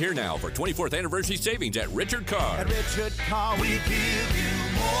 or get here now for 24th anniversary savings at Richard Car. At Richard Car, we give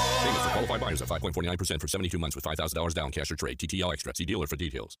you more. Payment for qualified buyers at 5.49% for 72 months with $5,000 down, cash or trade. TTL Extra. See dealer for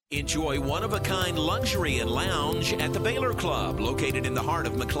details. Enjoy one-of-a-kind luxury and lounge at the Baylor Club, located in the heart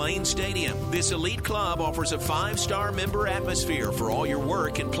of McLean Stadium. This elite club offers a 5-star member atmosphere for all your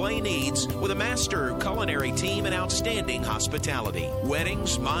work and play needs, with a master culinary team and outstanding hospitality.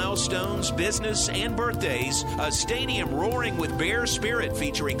 Weddings, milestones, business, and birthdays. A stadium roaring with Bear spirit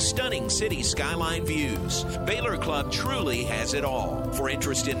featuring stunning city skyline views. Baylor Club truly has it all. For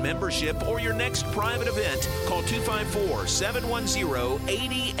interest in membership or your next private event, call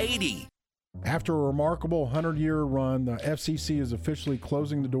 254-710-8080. After a remarkable 100-year run, the FCC is officially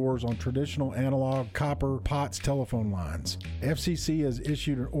closing the doors on traditional analog copper POTS telephone lines. FCC has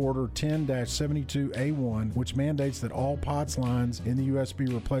issued an Order 10-72A1, which mandates that all POTS lines in the U.S. be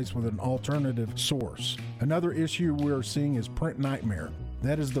replaced with an alternative source. Another issue we are seeing is Print Nightmare.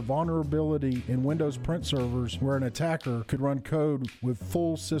 That is the vulnerability in Windows print servers where an attacker could run code with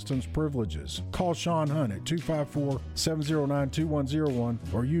full systems privileges. Call Sean Hunt at 254-709-2101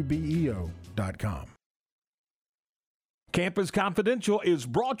 or ubeo.com. Campus Confidential is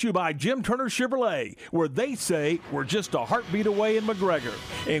brought to you by Jim Turner Chevrolet, where they say we're just a heartbeat away in McGregor,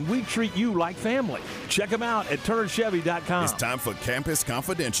 and we treat you like family. Check them out at turnerchevy.com. It's time for Campus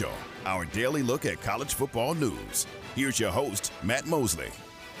Confidential, our daily look at college football news. Here's your host, Matt Mosley.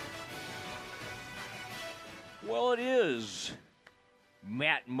 Well, it is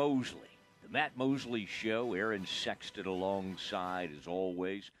Matt Mosley. The Matt Mosley Show. Aaron Sexton alongside, as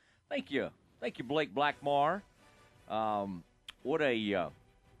always. Thank you. Thank you, Blake Blackmar. What a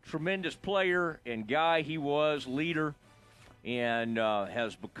tremendous player and guy he was, leader, and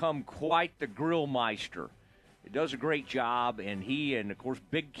has become quite the grill meister. He does a great job, and he and, of course,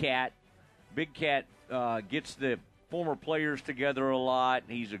 Big Cat gets the former players together a lot.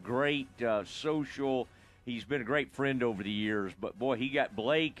 He's a great social. He's been a great friend over the years. But, boy, he got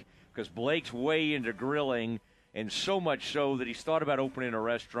Blake, because Blake's way into grilling, and so much so that he's thought about opening a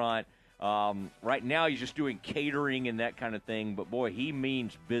restaurant. Right now he's just doing catering and that kind of thing. But, boy, he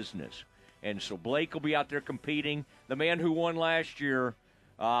means business. And so Blake will be out there competing. The man who won last year,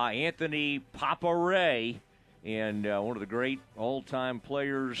 Anthony Papa Ray, and one of the great all-time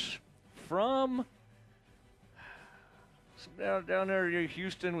players from down there in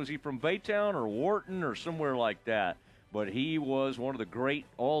Houston. Was he from Baytown or Wharton or somewhere like that? But he was one of the great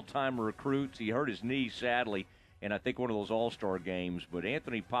all-time recruits. He hurt his knee, sadly, and I think one of those all-star games. But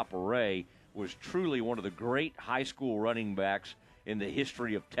Anthony Papa Ray was truly one of the great high school running backs in the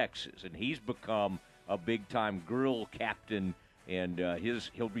history of Texas, and he's become a big-time grill captain, and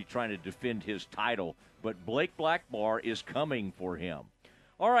he'll be trying to defend his title. But Blake Blackmar is coming for him.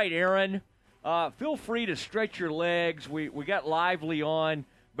 All right, Aaron, feel free to stretch your legs. We got Lively on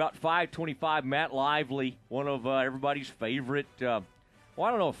about 5:25. Matt Lively, one of everybody's favorite. Well, I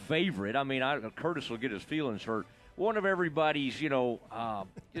don't know if favorite. I mean, Curtis will get his feelings hurt. One of everybody's,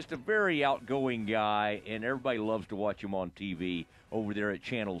 just a very outgoing guy, and everybody loves to watch him on TV over there at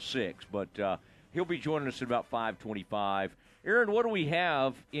Channel 6. But he'll be joining us at about 5:25. Aaron, what do we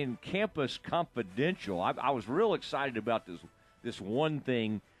have in Campus Confidential? I was real excited about this one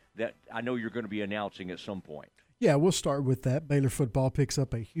thing that I know you're going to be announcing at some point. Yeah, we'll start with that. Baylor football picks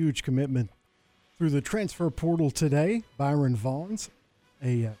up a huge commitment through the transfer portal today. Byron Vaughns,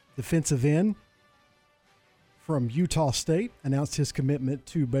 a defensive end from Utah State, announced his commitment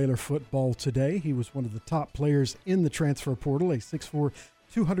to Baylor football today. He was one of the top players in the transfer portal, a 6'4",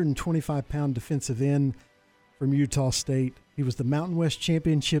 225-pound defensive end from Utah State. He was the Mountain West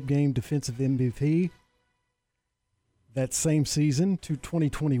Championship game defensive MVP that same season to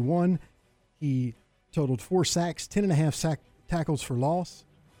 2021. He totaled 4 sacks, 10.5 tackles for loss,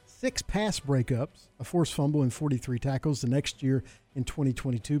 6 pass breakups, a forced fumble, and 43 tackles. The next year in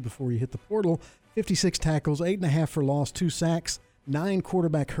 2022, before he hit the portal, 56 tackles, 8.5 for loss, 2 sacks, 9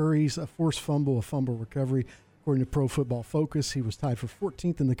 quarterback hurries, a forced fumble, a fumble recovery. According to Pro Football Focus, he was tied for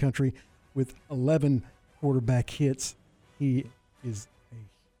 14th in the country with 11 quarterback hits. He is a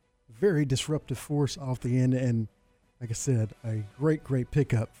very disruptive force off the end, and like I said, a great, great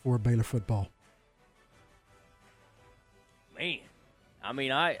pickup for Baylor football. Man, I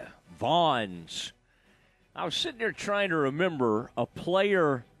mean, Vaughns. I was sitting there trying to remember a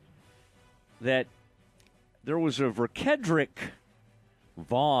player that there was a Verkedrick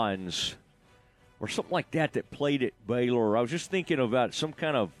Vaughns or something like that played at Baylor. I was just thinking about some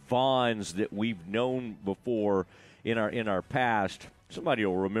kind of Vaughns that we've known before in our past. Somebody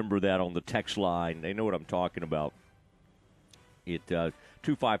will remember that on the text line. They know what I'm talking about. It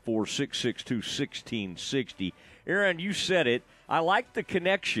 254-662-1660. Aaron, you said it. I like the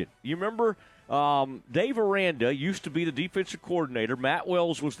connection. You remember Dave Aranda used to be the defensive coordinator. Matt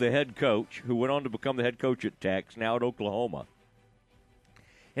Wells was the head coach, who went on to become the head coach at Tex, now at Oklahoma.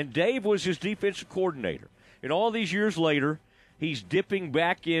 And Dave was his defensive coordinator. And all these years later, he's dipping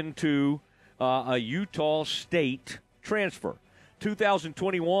back into a Utah State transfer.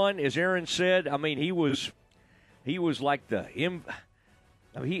 2021, as Aaron said, I mean, he was like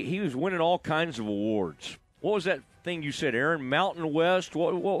he was winning all kinds of awards. What was that thing you said, Aaron? Mountain West?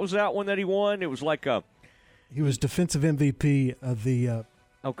 What was that one that he won? It was like He was defensive MVP of the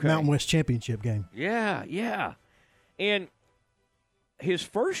Mountain West Championship game. Yeah. And his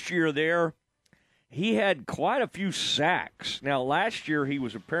first year there, he had quite a few sacks. Now, last year he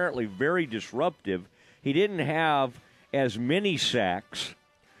was apparently very disruptive. He didn't have as many sacks,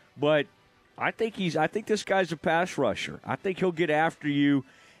 but I think this guy's a pass rusher. I think he'll get after you,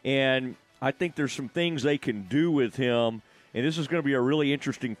 and I think there's some things they can do with him, and this is going to be a really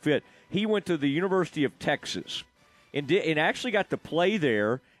interesting fit. He went to the University of Texas and actually got to play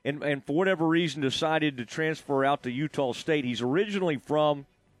there, and for whatever reason decided to transfer out to Utah State. He's originally from,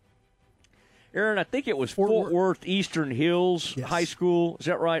 Aaron, I think it was Fort Worth Eastern Hills High School. Is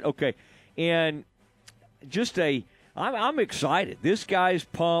that right? Okay. And just I'm excited. This guy's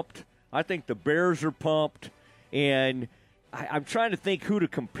pumped. I think the Bears are pumped. And I'm trying to think who to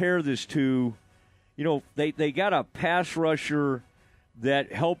compare this to. You know, they got a pass rusher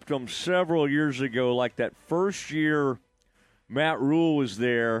that helped them several years ago, like that first year Matt Rule was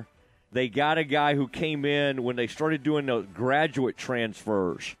there. They got a guy who came in when they started doing the graduate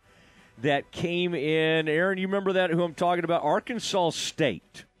transfers that came in. Aaron, you remember that, who I'm talking about? Arkansas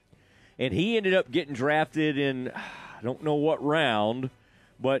State. And he ended up getting drafted in, I don't know what round,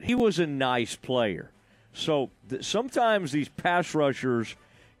 but he was a nice player. So sometimes these pass rushers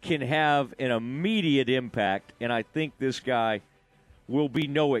can have an immediate impact, and I think this guy will be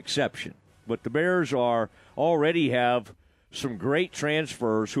no exception. But the Bears already have some great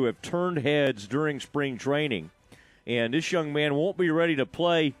transfers who have turned heads during spring training. And this young man won't be ready to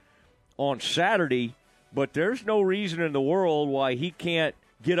play on Saturday, but there's no reason in the world why he can't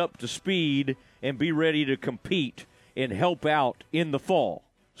get up to speed and be ready to compete and help out in the fall.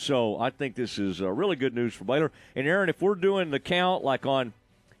 So I think this is really good news for Baylor. And, Aaron, if we're doing the count like on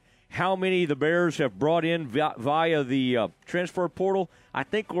how many the Bears have brought in via the transfer portal, I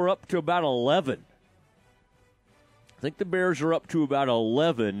think we're up to about 11. I think the Bears are up to about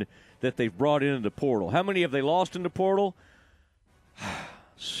 11 that they've brought in the portal. How many have they lost in the portal?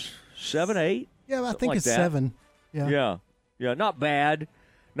 7, 8? Yeah, I think it's 7. Yeah, not bad.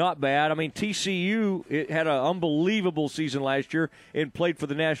 Not bad. I mean, TCU had an unbelievable season last year and played for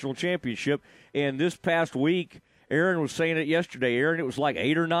the national championship. And this past week, Aaron was saying it yesterday, Aaron, it was like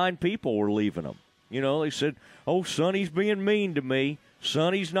 8 or 9 people were leaving them. You know, they said, oh, Sonny's being mean to me.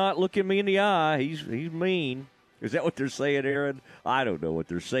 Sonny's not looking me in the eye. He's mean. Is that what they're saying, Aaron? I don't know what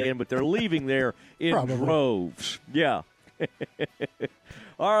they're saying, but they're leaving there in droves. Yeah.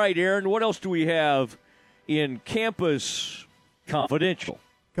 All right, Aaron, what else do we have in Campus Confidential?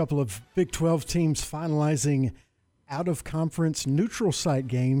 A couple of Big 12 teams finalizing out-of-conference neutral site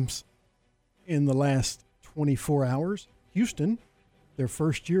games in the last 24 hours. Houston, their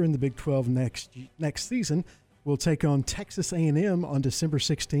first year in the Big 12 next season, will take on Texas A&M on December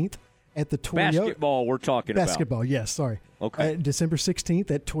 16th at the Toyota. Basketball we're talking about. Basketball, yes, sorry. Okay. December 16th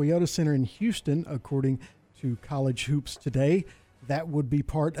at Toyota Center in Houston, according to College Hoops Today. That would be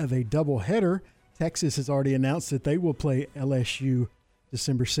part of a doubleheader. Texas has already announced that they will play LSU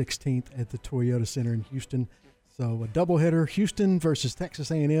December 16th at the Toyota Center in Houston. So a doubleheader, Houston versus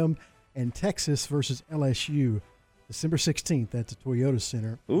Texas A&M and Texas versus LSU, December 16th at the Toyota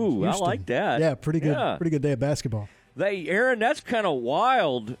Center. Ooh, I like that. Yeah, pretty good day of basketball. Aaron, that's kind of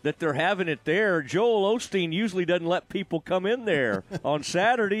wild that they're having it there. Joel Osteen usually doesn't let people come in there on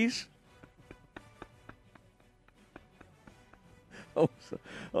Saturdays.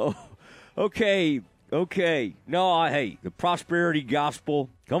 Okay. No, hey, the prosperity gospel.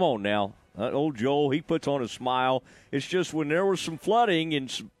 Come on now. Old Joel, he puts on a smile. It's just when there was some flooding and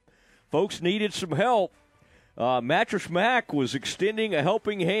some folks needed some help, Mattress Mac was extending a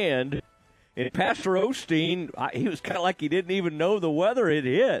helping hand, and Pastor Osteen, he was kind of like he didn't even know the weather had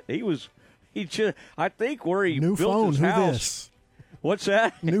hit. I think where he New built phone, his who house. this? What's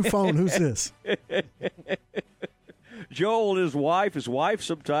that? New phone, who's this? Joel and his wife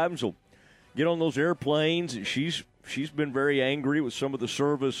sometimes will get on those airplanes, and she's been very angry with some of the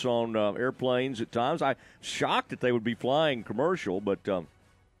service on airplanes at times. I'm shocked that they would be flying commercial, but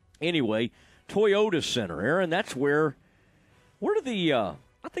anyway, Toyota Center, Aaron, that's where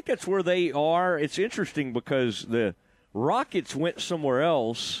I think that's where they are. It's interesting because the Rockets went somewhere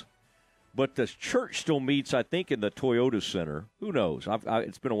else, But the church still meets, I think, in the Toyota Center. Who knows?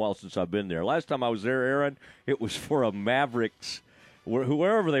 It's been a while since I've been there. Last time I was there, Aaron, it was for a Mavericks,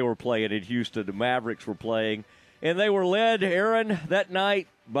 whoever they were playing in Houston, the Mavericks were playing. And they were led, Aaron, that night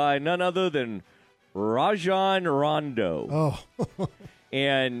by none other than Rajon Rondo. Oh.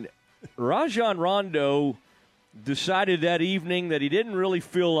 And Rajon Rondo decided that evening that he didn't really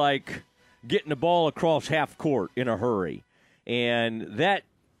feel like getting the ball across half court in a hurry. And that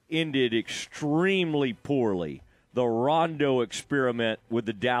ended extremely poorly, the Rondo experiment with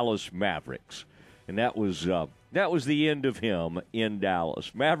the Dallas Mavericks. And that was the end of him in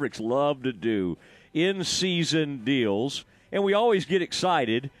Dallas. Mavericks love to do in-season deals, and we always get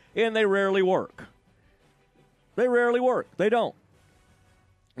excited, and they rarely work. They don't.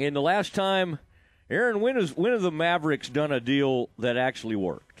 And the last time, Aaron, when have the Mavericks done a deal that actually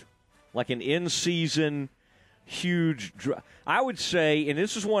worked? Like an in-season huge I would say, and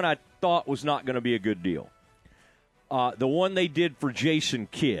this is one I thought was not going to be a good deal, the one they did for Jason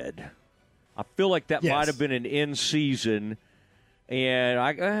Kidd. I feel like that might have been an in-season,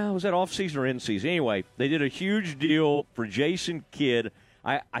 and was that off-season or in-season? Anyway, they did a huge deal for Jason Kidd.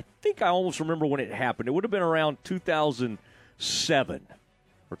 I think I almost remember when it happened. It would have been around 2007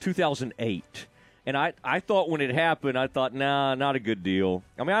 or 2008. And I thought when it happened, I thought, nah, not a good deal.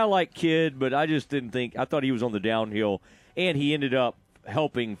 I mean, I like Kidd, but I just didn't think – I thought he was on the downhill, and he ended up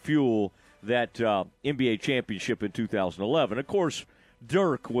helping fuel that NBA championship in 2011. Of course,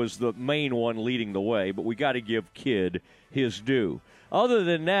 Dirk was the main one leading the way, but we got to give Kidd his due. Other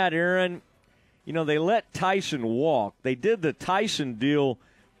than that, Aaron, they let Tyson walk. They did the Tyson deal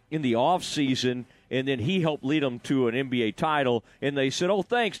in the offseason, and then he helped lead them to an NBA title. And they said, oh,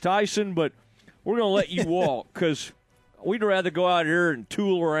 thanks, Tyson, but we're going to let you walk because we'd rather go out here and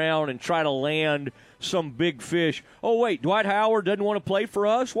tool around and try to land some big fish. Oh, wait, Dwight Howard doesn't want to play for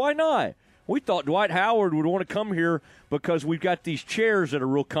us? Why not? We thought Dwight Howard would want to come here because we've got these chairs that are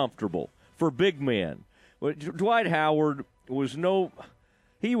real comfortable for big men. But Dwight Howard was no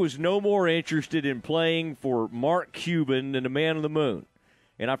more interested in playing for Mark Cuban than the man on the moon.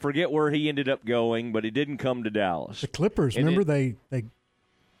 And I forget where he ended up going, but he didn't come to Dallas. The Clippers, and remember they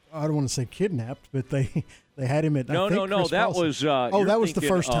I don't want to say kidnapped, but they had him at No. That was that was the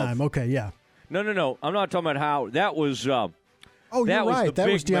first time. Okay, yeah. No. I'm not talking about how that was. You're right. That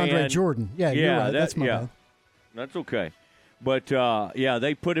was DeAndre man. Jordan. Yeah, you're right. That's my bad. That's okay. But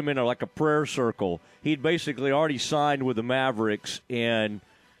they put him in like a prayer circle. He'd basically already signed with the Mavericks, and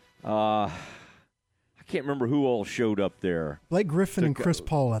I can't remember who all showed up there. Blake Griffin and Chris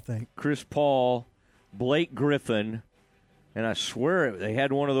Paul, I think. Chris Paul, Blake Griffin. And I swear they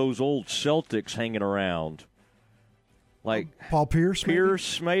had one of those old Celtics hanging around. Like Paul Pierce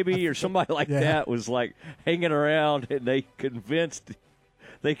maybe or somebody like that was like hanging around, and they convinced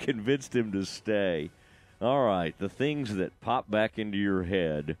him to stay. All right, the things that pop back into your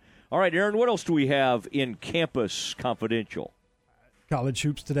head. All right, Aaron, what else do we have in Campus Confidential? College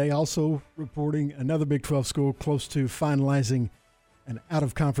Hoops Today also reporting another Big 12 school close to finalizing an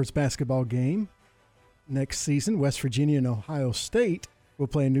out-of-conference basketball game. Next season, West Virginia and Ohio State will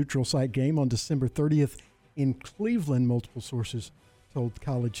play a neutral site game on December 30th in Cleveland, multiple sources told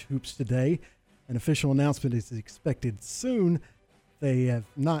College Hoops Today. An official announcement is expected soon. They have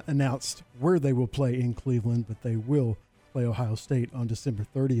not announced where they will play in Cleveland, but they will play Ohio State on December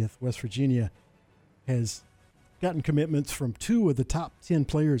 30th. West Virginia has gotten commitments from 2 of the top 10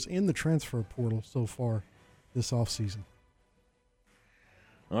 players in the transfer portal so far this offseason.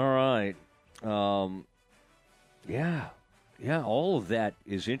 All right. Yeah, all of that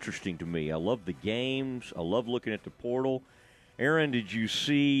is interesting to me. I love the games. I love looking at the portal. Aaron, did you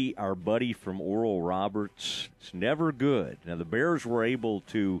see our buddy from Oral Roberts? It's never good. Now, the Bears were able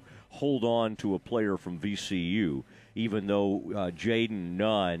to hold on to a player from VCU, even though Jaden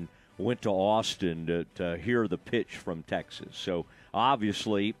Nunn went to Austin to hear the pitch from Texas. So,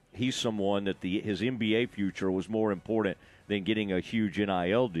 obviously, he's someone that his NBA future was more important than getting a huge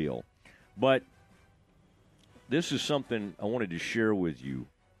NIL deal. But this is something I wanted to share with you,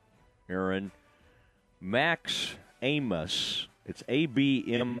 Aaron. Max Amos, it's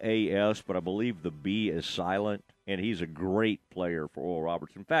A-B-M-A-S, but I believe the B is silent, and he's a great player for Oral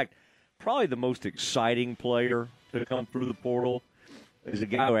Roberts. In fact, probably the most exciting player to come through the portal is a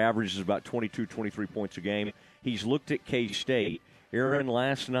guy who averages about 22, 23 points a game. He's looked at K-State. Aaron,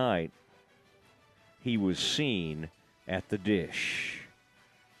 last night, he was seen at the Dish.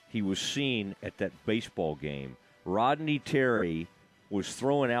 He was seen at that baseball game. Rodney Terry was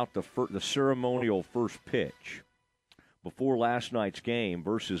throwing out the ceremonial first pitch before last night's game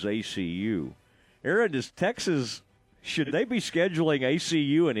versus ACU. Aaron, does Texas Should they be scheduling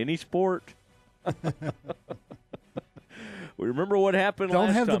ACU in any sport? We remember what happened last time.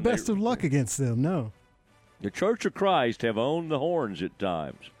 Don't have the best of luck against them, no. The Church of Christ have owned the horns at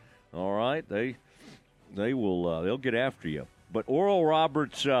times. All right, they will they'll get after you. But Oral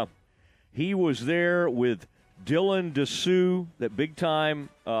Roberts, he was there with Dylan DeSue, that big-time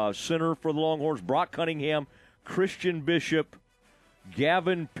center for the Longhorns, Brock Cunningham, Christian Bishop,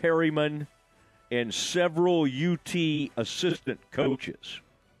 Gavin Perryman, and several UT assistant coaches.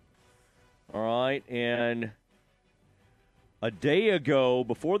 All right, and a day ago,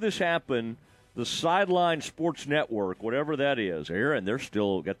 before this happened, the Sideline Sports Network, whatever that is, Aaron, they're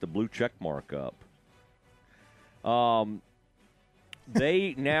still got the blue check mark up.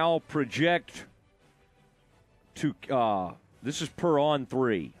 They now project to this is per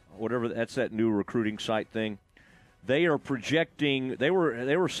On3, whatever, that's that new recruiting site thing. They are projecting. They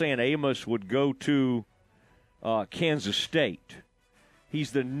were saying Amos would go to Kansas State.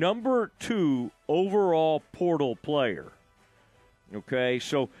 He's the number 2 overall portal player. Okay,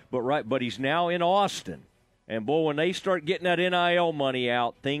 so but he's now in Austin, and boy, when they start getting that NIL money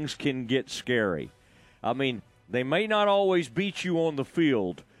out, things can get scary. I mean, they may not always beat you on the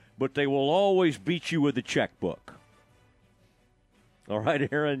field, but they will always beat you with a checkbook. All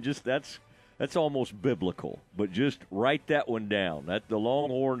right, Aaron, just that's almost biblical, but just write that one down. That the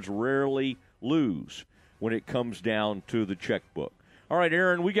Longhorns rarely lose when it comes down to the checkbook. All right,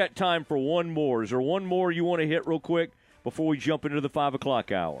 Aaron, we got time for one more. Is there one more you want to hit real quick before we jump into the 5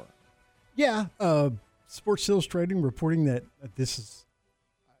 o'clock hour? Yeah, Sports Illustrated reporting that this is,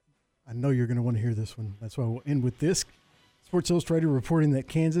 I know you're going to want to hear this one. That's why we'll end with this. Sports Illustrated reporting that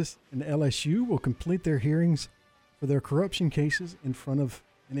Kansas and LSU will complete their hearings for their corruption cases in front of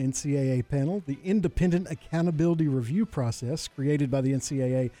an NCAA panel. The independent accountability review process created by the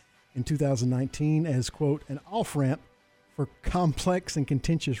NCAA in 2019 as, quote, an off-ramp for complex and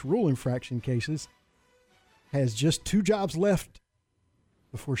contentious rule infraction cases has just 2 jobs left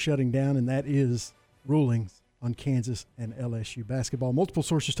before shutting down, and that is rulings on Kansas and LSU basketball. Multiple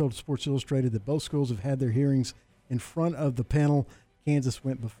sources told Sports Illustrated that both schools have had their hearings in front of the panel. Kansas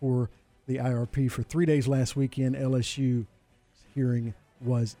went before the IRP for 3 days last weekend. LSU's hearing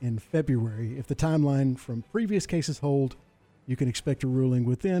was in February. If the timeline from previous cases hold, you can expect a ruling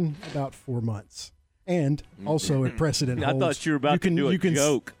within about 4 months. And also a precedent holds. I thought you were about to do a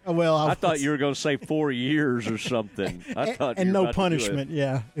joke. Well, I thought you were going to say 4 years or something. And no punishment,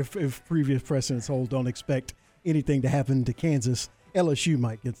 yeah. If previous precedents hold, don't expect anything to happen to Kansas. LSU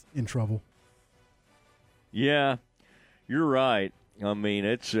might get in trouble. Yeah, you're right. I mean,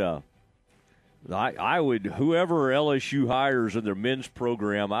 it's I would, whoever LSU hires in their men's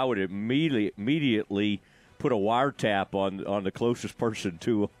program, I would immediately put a wiretap on the closest person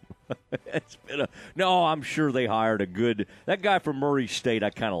to them. It's been no, I'm sure they hired a good, that guy from Murray State I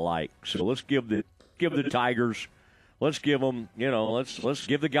kind of like. So let's give the Tigers, let's give them, let's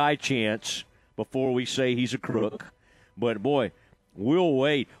give the guy a chance before we say he's a crook. But boy, Will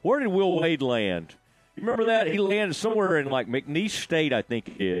Wade, where did Will Wade land? You remember that? He landed somewhere in like McNeese State, I think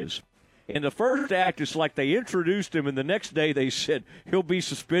it is. In the first act, it's like they introduced him, and the next day they said he'll be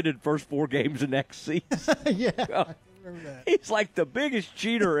suspended first 4 games of next season. Yeah, I remember that. He's like the biggest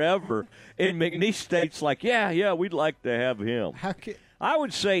cheater ever. And McNeese State's like, yeah, we'd like to have him. I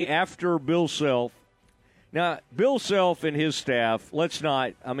would say after Bill Self. Now, Bill Self and his staff, let's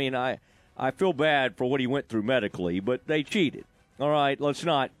not, I mean, I feel bad for what he went through medically, but they cheated. All right, let's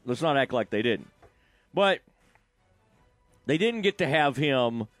not act like they didn't. But they didn't get to have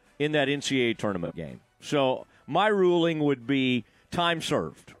him in that NCAA tournament game. So my ruling would be time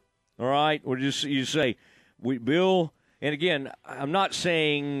served. All right? You say, Bill, and again, I'm not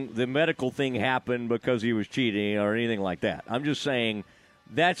saying the medical thing happened because he was cheating or anything like that. I'm just saying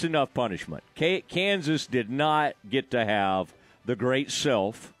that's enough punishment. Kansas did not get to have the great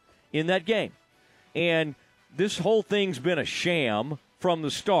Self in that game. And this whole thing's been a sham from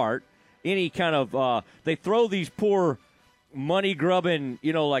the start. Any kind of they throw these poor money-grubbing,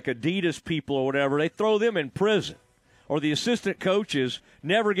 like Adidas people or whatever, they throw them in prison. Or the assistant coaches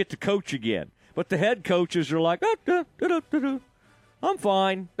never get to coach again. But the head coaches are like, I'm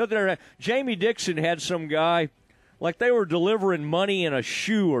fine. Jamie Dixon had some guy, like they were delivering money in a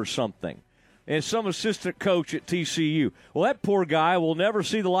shoe or something. And some assistant coach at TCU. Well, that poor guy will never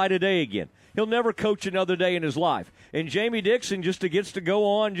see the light of day again. He'll never coach another day in his life. And Jamie Dixon just gets to go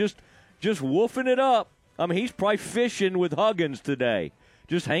on just woofing it up. I mean, he's probably fishing with Huggins today,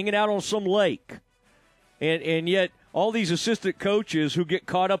 just hanging out on some lake. And yet all these assistant coaches who get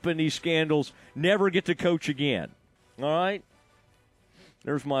caught up in these scandals never get to coach again. All right?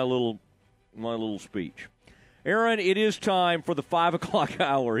 There's my little speech. Aaron, it is time for the 5 o'clock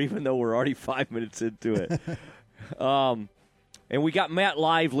hour, even though we're already 5 minutes into it. And we got Matt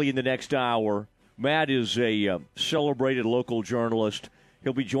Lively in the next hour. Matt is a celebrated local journalist.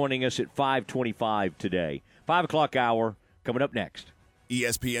 He'll be joining us at 5:25 today. 5 o'clock hour coming up next.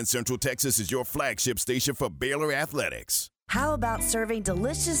 ESPN Central Texas is your flagship station for Baylor Athletics. How about serving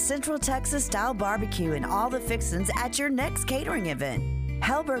delicious Central Texas-style barbecue and all the fixins at your next catering event?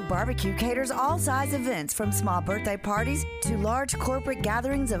 Hellberg Barbecue caters all size events from small birthday parties to large corporate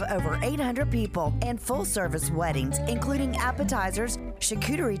gatherings of over 800 people and full-service weddings, including appetizers,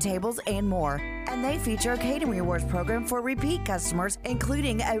 charcuterie tables, and more. And they feature a catering rewards program for repeat customers,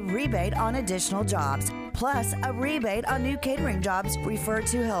 including a rebate on additional jobs, plus a rebate on new catering jobs referred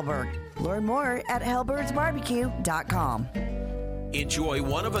to Hellberg. Learn more at hellbergsbarbecue.com. Enjoy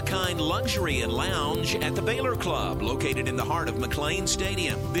one-of-a-kind luxury and lounge at the Baylor Club, located in the heart of McLean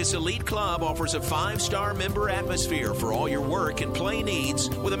Stadium. This elite club offers a 5-star member atmosphere for all your work and play needs,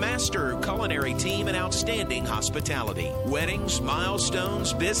 with a master culinary team and outstanding hospitality. Weddings,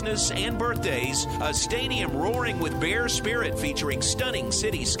 milestones, business, and birthdays. A stadium roaring with Bear spirit featuring stunning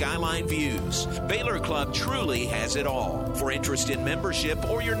city skyline views. Baylor Club truly has it all. For interest in membership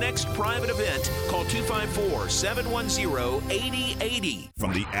or your next private event, call 254-710-8080.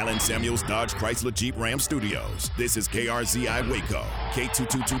 From the Allen Samuels Dodge Chrysler Jeep Ram Studios, this is KRZI Waco,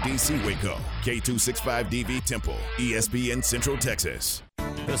 K222DC Waco, K265DV Temple, ESPN Central Texas.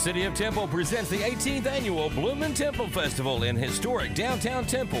 The City of Temple presents the 18th Annual Bloomin' Temple Festival in historic downtown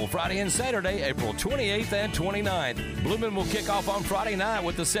Temple, Friday and Saturday, April 28th and 29th. Bloomin' will kick off on Friday night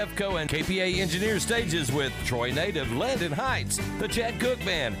with the CEFCO and KPA Engineer stages with Troy native Landon Heights, the Chad Cook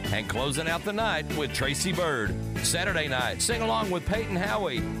Band, and closing out the night with Tracy Bird. Saturday night, sing along with Peyton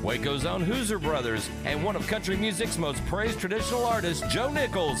Howie, Waco's own Hoosier Brothers, and one of country music's most praised traditional artists, Joe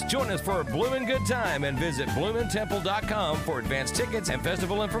Nichols. Join us for a bloomin' good time and visit bloomintemple.com for advanced tickets and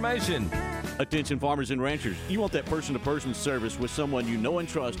festival information. Attention farmers and ranchers, you want that person-to-person service with someone you know and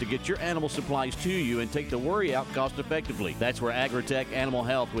trust to get your animal supplies to you and take the worry out cost-effectively. That's where Agritech Animal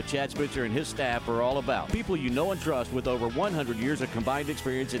Health with Chad Spitzer and his staff are all about. People you know and trust with over 100 years of combined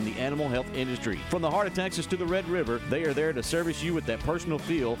experience in the animal health industry. From the heart of Texas to the Red River, they are there to service you with that personal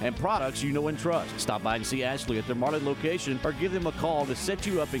feel and products you know and trust. Stop by and see Ashley at their Marlin location or give them a call to set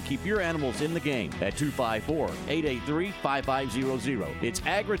you up and keep your animals in the game at 254-883-5500. It's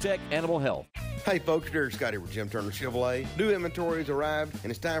Agritech Animal Health. Hey folks, Derek Scotty with Jim Turner Chevrolet. New inventory has arrived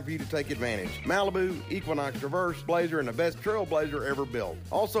and it's time for you to take advantage. Malibu, Equinox Traverse, Blazer, and the best Trailblazer ever built.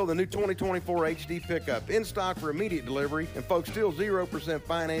 Also the new 2024 HD pickup in stock for immediate delivery, and folks, still 0%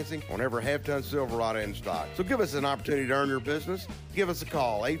 financing on every half-ton Silverado in stock. So give us an opportunity to earn your business. Give us a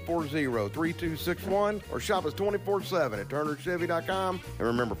call, 840-3261, or shop us 24/7 at turnerchevy.com. And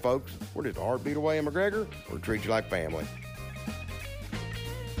remember folks, we're just a heartbeat away in McGregor. We'll treat you like family.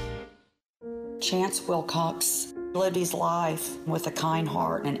 Chance Wilcox lived his life with a kind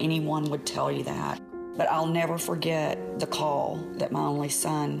heart, and anyone would tell you that. But I'll never forget the call that my only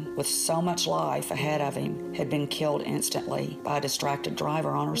son, with so much life ahead of him, had been killed instantly by a distracted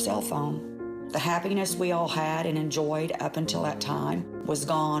driver on her cell phone. The happiness we all had and enjoyed up until that time was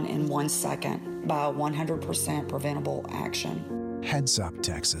gone in 1 second by a 100% preventable action. Heads up,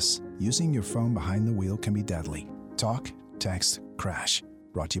 Texas. Using your phone behind the wheel can be deadly. Talk, text, crash.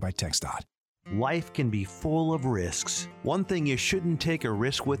 Brought to you by TxDOT. Life can be full of risks. One thing you shouldn't take a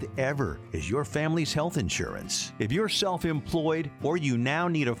risk with ever is your family's health insurance. If you're self-employed or you now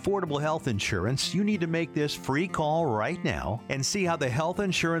need affordable health insurance, you need to make this free call right now and see how the Health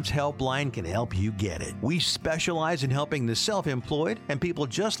Insurance Helpline can help you get it. We specialize in helping the self-employed and people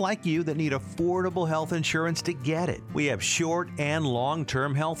just like you that need affordable health insurance to get it. We have short and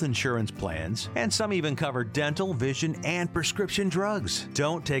long-term health insurance plans, and some even cover dental, vision, and prescription drugs.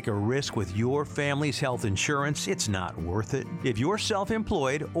 Don't take a risk with your family's health insurance. It's not worth it. If you're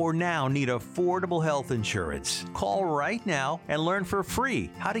self-employed or now need affordable health insurance, call right now and learn for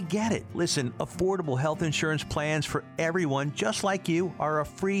free how to get it. Listen, affordable health insurance plans for everyone just like you are a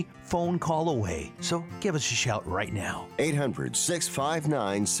free phone call away. So give us a shout right now.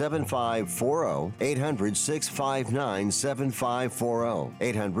 800-659-7540. 800-659-7540.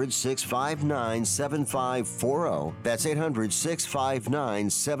 800-659-7540. That's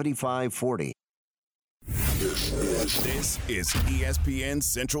 800-659-7540. This is ESPN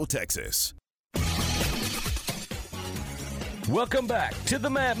Central Texas. Welcome back to the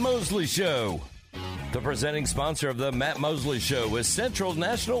Matt Mosley Show. The presenting sponsor of the Matt Mosley Show is Central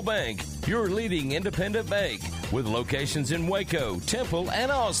National Bank, your leading independent bank, with locations in Waco, Temple,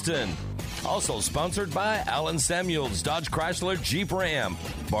 and Austin. Also sponsored by Allen Samuels, Dodge Chrysler Jeep Ram,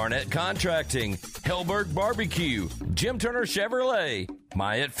 Barnett Contracting, Hellberg Barbecue, Jim Turner Chevrolet,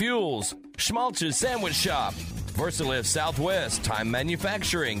 Myatt Fuels, Schmaltz's Sandwich Shop, Versalift Southwest Time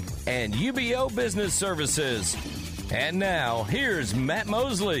Manufacturing, and UBO Business Services. And now, here's Matt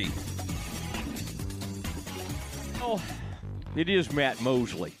Mosley. Well, it is Matt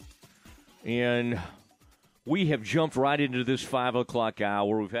Mosley. And we have jumped right into this 5 o'clock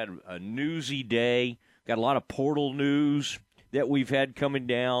hour. We've had a newsy day. Got a lot of portal news that we've had coming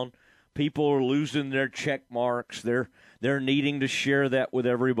down. People are losing their check marks. They're needing to share that with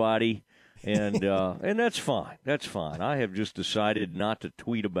everybody. And and that's fine. That's fine. I have just decided not to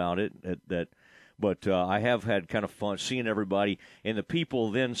tweet about it. But I have had kind of fun seeing everybody. And the people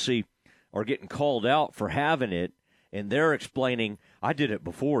then are getting called out for having it. And they're explaining, I did it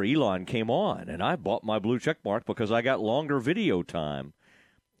before Elon came on, and I bought my blue check mark because I got longer video time.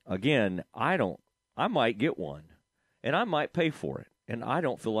 Again, I might get one, and I might pay for it. And I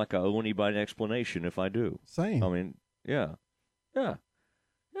don't feel like I owe anybody an explanation if I do. Same. I mean, yeah,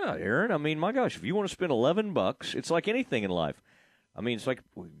 Aaron. I mean, my gosh, if you want to spend $11, it's like anything in life. I mean, it's like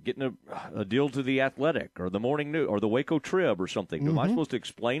getting a deal to the Athletic or the Morning News or the Waco Trib or something. Am I supposed to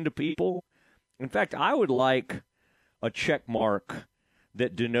explain to people? In fact, I would like a check mark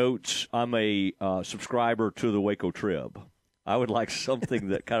that denotes I'm a subscriber to the Waco Trib. I would like something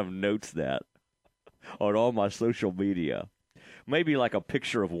that kind of notes that on all my social media. Maybe like a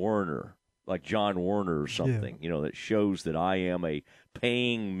picture of Werner, like John Werner or something, that shows that I am a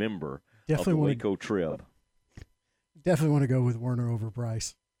paying member of the Waco Trib. Definitely want to go with Werner over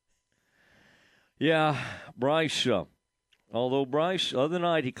Bryce. Yeah, Bryce. Although Bryce, other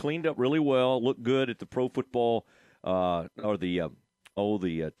night, he cleaned up really well, looked good at the Pro Football the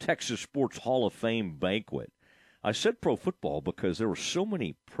Texas Sports Hall of Fame banquet. I said pro football because there were so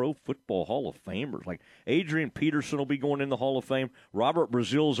many Pro Football Hall of Famers. Like Adrian Peterson will be going in the Hall of Fame. Robert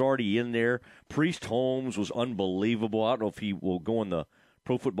Brazil's already in there. Priest Holmes was unbelievable. I don't know if he will go in the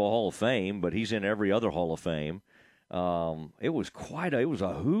Pro Football Hall of Fame, but he's in every other Hall of Fame. It was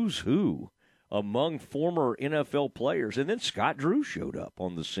a who's who among former NFL players. And then Scott Drew showed up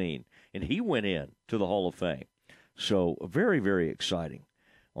on the scene, and he went in to the Hall of Fame. So very, very exciting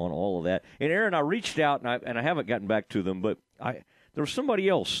on all of that. And, Aaron, I reached out, and I haven't gotten back to them, but there was somebody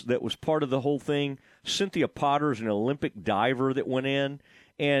else that was part of the whole thing. Cynthia Potter's an Olympic diver that went in,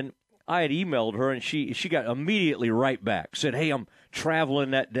 and I had emailed her, and she got immediately right back. Said, hey, I'm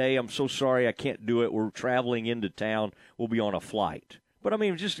traveling that day. I'm so sorry I can't do it. We're traveling into town. We'll be on a flight. But, I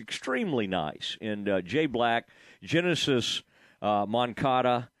mean, just extremely nice. And Jay Black, Genesis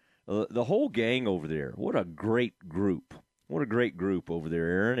Moncada, the whole gang over there. What a great group. What a great group over there,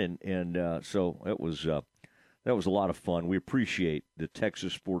 Aaron. And so that was a lot of fun. We appreciate the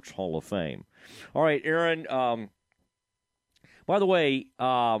Texas Sports Hall of Fame. All right, Aaron. By the way,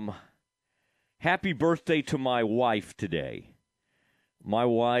 happy birthday to my wife today. My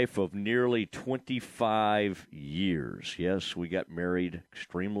wife of nearly 25 years. Yes, we got married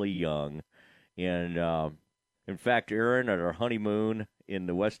extremely young. And, in fact, Aaron, at our honeymoon in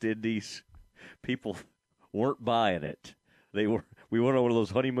the West Indies, people weren't buying it. We went on one of those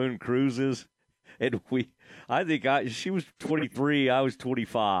honeymoon cruises, and she was 23, I was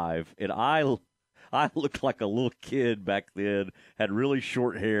 25, and I looked like a little kid back then, had really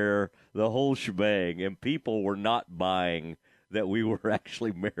short hair, the whole shebang, and people were not buying that we were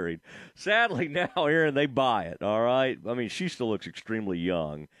actually married. Sadly, now, Aaron, they buy it, all right? I mean, she still looks extremely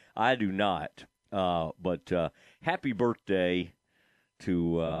young. I do not. But happy birthday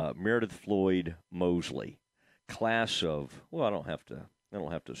to Meredith Floyd Mosley, class of, well, I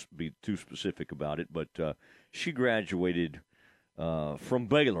don't have to be too specific about it, but she graduated from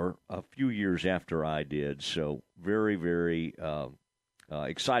Baylor a few years after I did. So very, very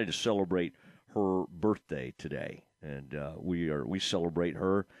excited to celebrate her birthday today. And we celebrate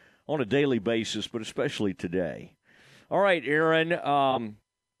her on a daily basis, but especially today. All right, Aaron,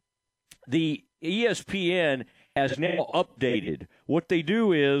 the ESPN has now updated. What they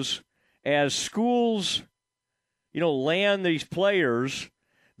do is, as schools, land these players,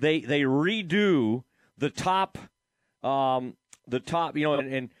 they redo the top, and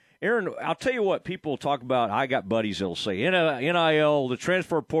Aaron, I'll tell you what people talk about. I got buddies that'll say, NIL, the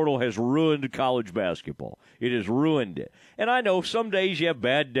transfer portal has ruined college basketball. It has ruined it. And I know some days you have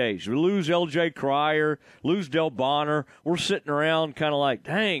bad days. We lose L.J. Cryer, lose Del Bonner. We're sitting around kind of like,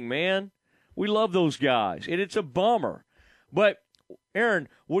 dang, man, we love those guys. And it's a bummer. But, Aaron,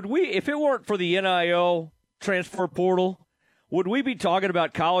 would we, if it weren't for the NIL transfer portal, would we be talking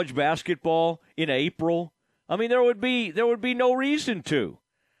about college basketball in April? I mean, there would be no reason to.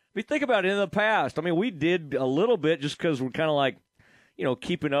 mean, think about it in the past. I mean, we did a little bit just because we're kind of like,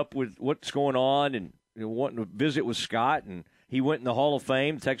 keeping up with what's going on and wanting to visit with Scott, and he went in the Hall of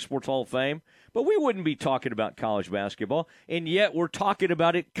Fame, Texas Sports Hall of Fame. But we wouldn't be talking about college basketball, and yet we're talking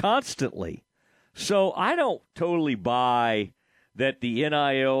about it constantly. So I don't totally buy that the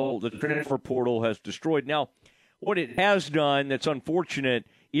NIL, the transfer portal, has destroyed. Now, what it has done that's unfortunate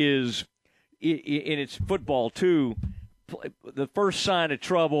is, in its football too, the first sign of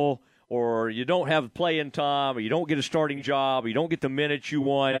trouble, or you don't have playing time, or you don't get a starting job, or you don't get the minutes you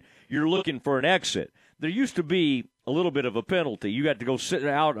want, you're looking for an exit. There used to be a little bit of a penalty. You got to go sit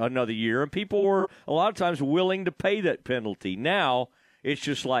out another year, and people were a lot of times willing to pay that penalty. Now it's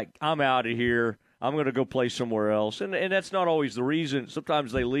just like, I'm out of here. I'm going to go play somewhere else. And that's not always the reason.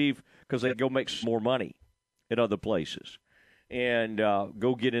 Sometimes they leave because they go make some more money at other places and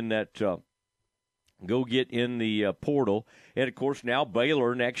go get in that the portal. And, of course, now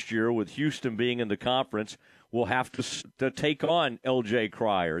Baylor next year, with Houston being in the conference, will have to take on L.J.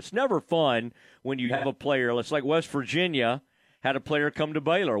 Cryer. It's never fun when you have a player. It's like West Virginia had a player come to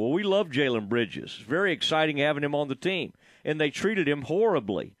Baylor. Well, we love Jalen Bridges. It's very exciting having him on the team. And they treated him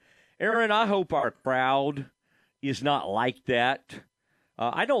horribly. Aaron, I hope our crowd is not like that.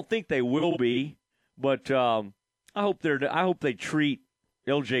 I don't think they will be, but I hope they treat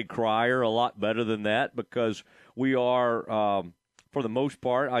L.J. Cryer a lot better than that, because we are, for the most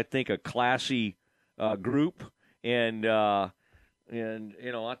part, I think, a classy group, and I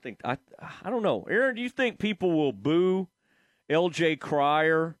think I don't know, Aaron. Do you think people will boo L.J.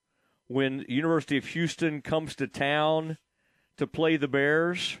 Cryer when University of Houston comes to town to play the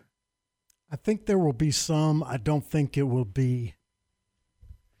Bears? I think there will be some. I don't think it will be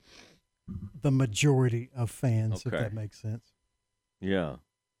the majority of fans, if that makes sense. Yeah.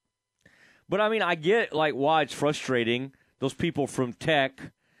 But, I mean, I get, like, why it's frustrating. Those people from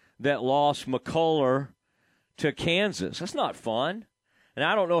Tech that lost McCullough to Kansas. That's not fun. And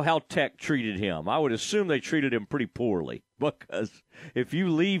I don't know how Tech treated him. I would assume they treated him pretty poorly, because if you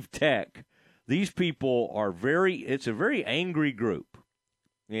leave Tech, these people are it's a very angry group.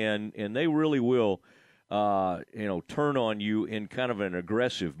 And they really will, turn on you in kind of an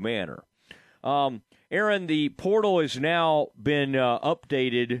aggressive manner. Aaron, the portal has now been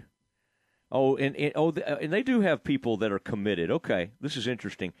updated. And they do have people that are committed. Okay, this is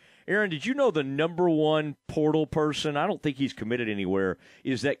interesting. Aaron, did you know the number one portal person? I don't think he's committed anywhere.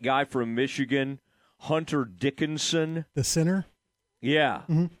 Is that guy from Michigan, Hunter Dickinson? The center? Yeah,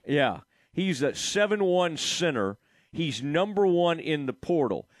 yeah. He's a 7'1" center. He's number one in the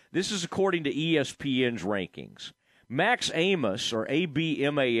portal. This is according to ESPN's rankings. Max Amos, or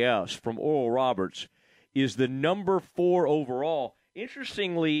ABMAS, from Oral Roberts, is the number 4 overall.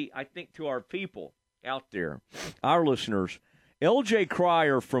 Interestingly, I think to our people out there, our listeners, L.J.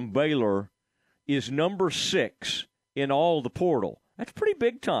 Cryer from Baylor is number 6 in all the portal. That's pretty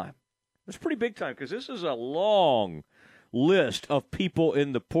big time. That's pretty big time, because this is a long list of people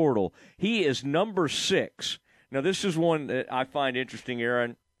in the portal. He is number 6. Now, this is one that I find interesting,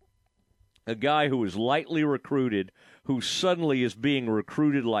 Aaron. A guy who was lightly recruited, who suddenly is being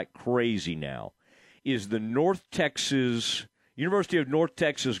recruited like crazy now, is the University of North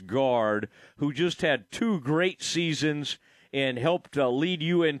Texas guard, who just had 2 great seasons and helped lead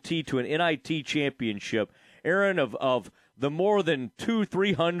UNT to an NIT championship. Aaron, of the more than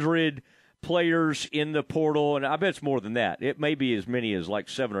 200-300 players in the portal, and I bet it's more than that. It may be as many as like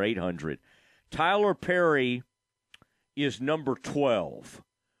 700 or 800. Tyler Perry is number 12,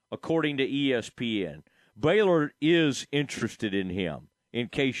 according to ESPN. Baylor is interested in him, in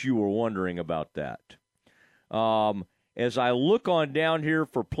case you were wondering about that. As I look on down here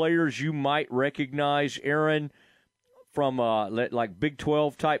for players you might recognize, Aaron, from like Big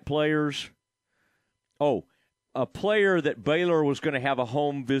 12 type players. Oh, a player that Baylor was going to have a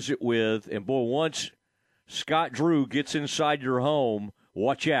home visit with, and boy, once Scott Drew gets inside your home,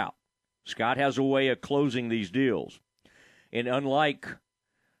 watch out. Scott has a way of closing these deals. And unlike,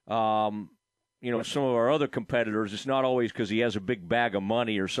 some of our other competitors, it's not always because he has a big bag of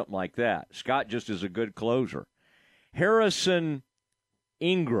money or something like that. Scott just is a good closer. Harrison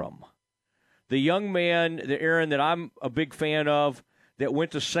Ingram, the young man, Aaron, that I'm a big fan of, that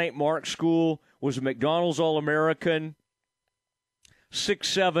went to St. Mark's School, was a McDonald's All-American,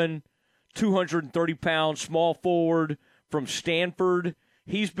 6'7", 230 pounds, small forward from Stanford.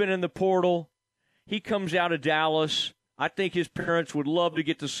 He's been in the portal. He comes out of Dallas. I think his parents would love to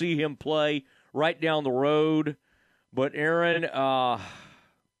get to see him play right down the road. But, Aaron,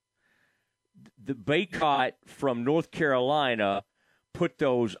 the Baycott from North Carolina put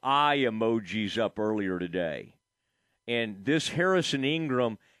those eye emojis up earlier today. And this Harrison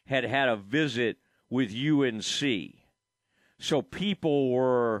Ingram had a visit with UNC. So people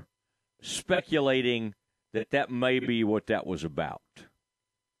were speculating that may be what that was about.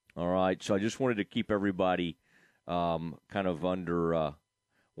 All right, so I just wanted to keep everybody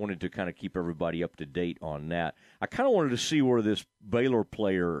wanted to kind of keep everybody up to date on that. I kind of wanted to see where this Baylor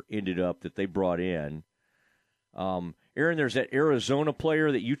player ended up that they brought in. Aaron, there's that Arizona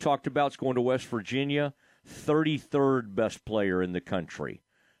player that you talked about. It's going to West Virginia, 33rd best player in the country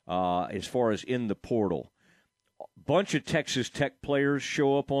as far as in the portal. A bunch of Texas Tech players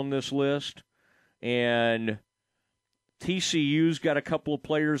show up on this list, and TCU's got a couple of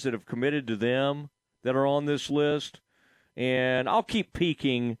players that have committed to them that are on this list. And I'll keep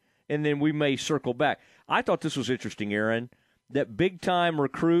peeking, and then we may circle back. I thought this was interesting, Aaron, that big-time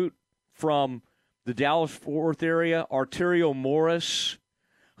recruit from the Dallas-Fort Worth area, Arterio Morris,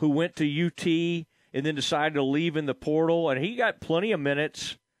 who went to UT and then decided to leave in the portal, and he got plenty of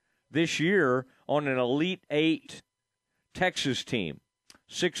minutes this year on an Elite Eight Texas team.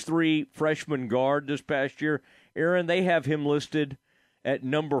 6'3" freshman guard this past year. Aaron, they have him listed at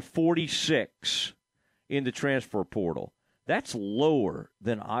number 46 in the transfer portal. That's lower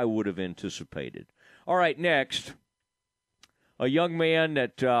than I would have anticipated. All right, next, a young man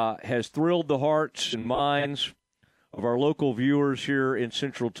that has thrilled the hearts and minds of our local viewers here in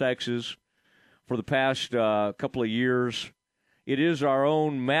Central Texas for the past couple of years. It is our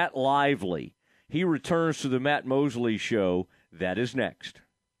own Matt Lively. He returns to the Matt Mosley Show. That is next.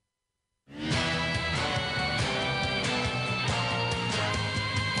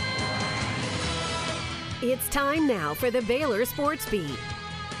 It's time now for the Baylor Sports Beat.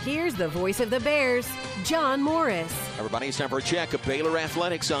 Here's the voice of the Bears, John Morris. Everybody, it's time for a check of Baylor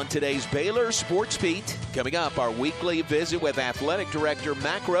athletics on today's Baylor Sports Beat. Coming up, our weekly visit with Athletic Director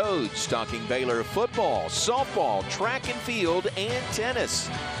Mack Rhodes, talking Baylor football, softball, track and field, and tennis.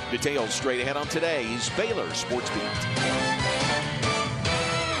 Details straight ahead on today's Baylor Sports Beat.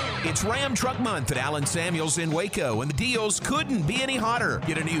 It's Ram Truck Month at Allen Samuels in Waco, and the deals couldn't be any hotter.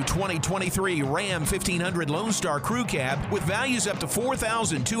 Get a new 2023 Ram 1500 Lone Star Crew Cab with values up to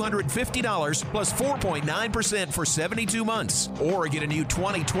 $4,250 plus 4.9% for 72 months. Or get a new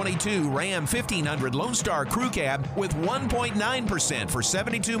 2022 Ram 1500 Lone Star Crew Cab with 1.9% for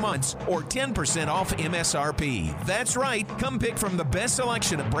 72 months or 10% off MSRP. That's right. Come pick from the best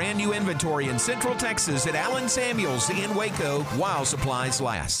selection of brand new inventory in Central Texas at Allen Samuels in Waco while supplies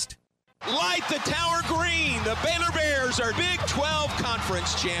last. Light the tower green. The Baylor Bears are Big 12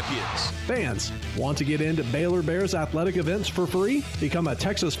 Conference champions. Fans, want to get into Baylor Bears athletic events for free? Become a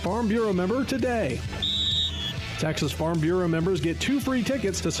Texas Farm Bureau member today. Texas Farm Bureau members get 2 free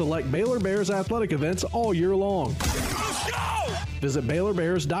tickets to select Baylor Bears athletic events all year long. Let's go! Visit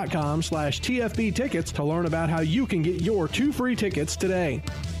BaylorBears.com/TFB tickets to learn about how you can get your 2 free tickets today.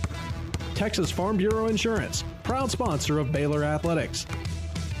 Texas Farm Bureau Insurance, proud sponsor of Baylor Athletics.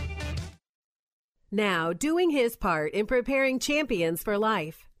 Now, doing his part in preparing champions for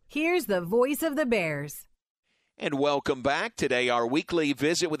life, here's the voice of the Bears. And welcome back. Today, our weekly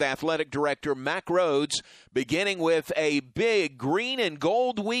visit with Athletic Director Mack Rhodes, beginning with a big green and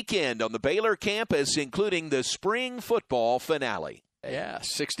gold weekend on the Baylor campus, including the spring football finale. Yeah,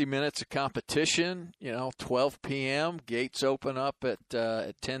 60 minutes of competition, 12 p.m. Gates open up at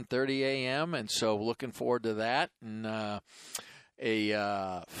 10:30 a.m., and so looking forward to that. And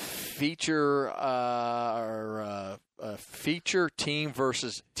a feature team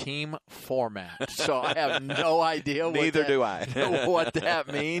versus team format. So I have no idea what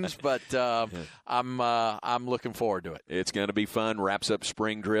that means, but I'm looking forward to it. It's going to be fun. Wraps up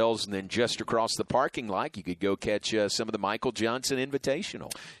spring drills, and then just across the parking lot, you could go catch some of the Michael Johnson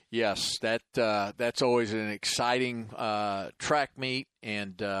Invitational. Yes, that's always an exciting track meet,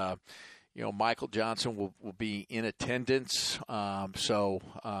 and Michael Johnson will be in attendance. So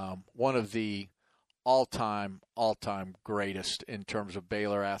one of the all-time greatest in terms of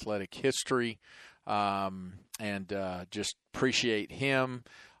Baylor athletic history, and just appreciate him.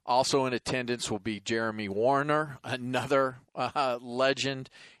 Also in attendance will be Jeremy Warner, another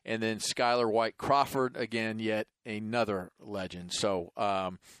legend, and then Skylar White Crawford, again, yet another legend. So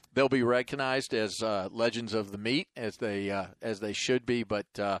they'll be recognized as legends of the meet, as they should be. But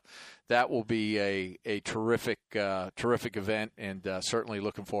that will be a terrific event, and certainly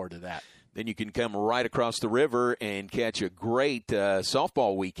looking forward to that. Then you can come right across the river and catch a great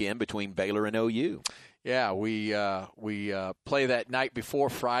softball weekend between Baylor and OU. Yeah, we play that night before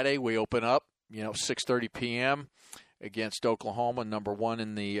Friday. We open up, 6:30 p.m. against Oklahoma, number 1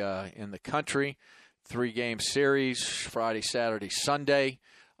 in the country. 3-game series, Friday, Saturday, Sunday.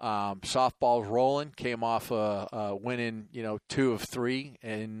 Softball's rolling. Came off winning 2 of 3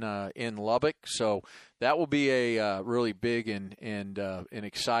 in Lubbock, so that will be a really big and an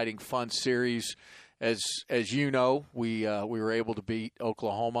exciting, fun series. As you know, we were able to beat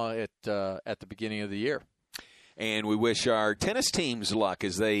Oklahoma at the beginning of the year. And we wish our tennis teams luck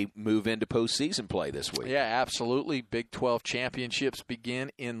as they move into postseason play this week. Yeah, absolutely. Big 12 championships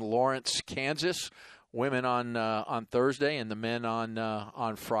begin in Lawrence, Kansas. Women on Thursday and the men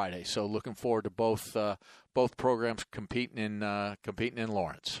on Friday. So looking forward to both programs competing in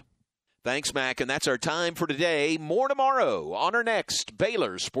Lawrence. Thanks, Mac, and that's our time for today. More tomorrow on our next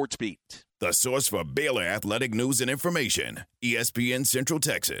Baylor Sports Beat. The source for Baylor athletic news and information, ESPN Central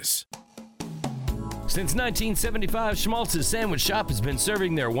Texas. Since 1975, Schmaltz's Sandwich Shop has been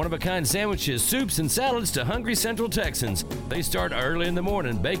serving their one-of-a-kind sandwiches, soups, and salads to hungry Central Texans. They start early in the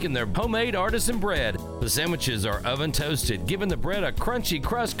morning baking their homemade artisan bread. The sandwiches are oven-toasted, giving the bread a crunchy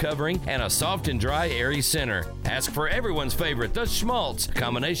crust covering and a soft and dry, airy center. Ask for everyone's favorite, the Schmaltz, a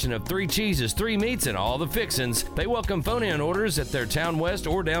combination of 3 cheeses, 3 meats, and all the fixins. They welcome phone-in orders at their Town West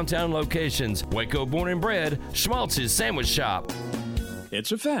or downtown locations. Waco born and bred, Schmaltz's Sandwich Shop.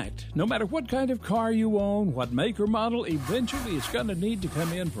 It's a fact. No matter what kind of car you own, what make or model, eventually it's going to need to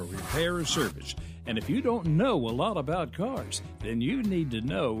come in for repair or service. And if you don't know a lot about cars, then you need to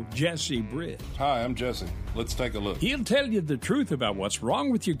know Jesse Britt. Hi, I'm Jesse. Let's take a look. He'll tell you the truth about what's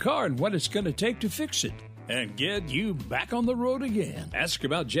wrong with your car and what it's going to take to fix it and get you back on the road again. Ask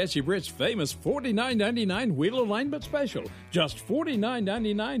about Jesse Britt's famous $49.99 wheel alignment special. Just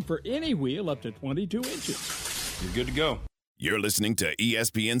 $49.99 for any wheel up to 22 inches. You're good to go. You're listening to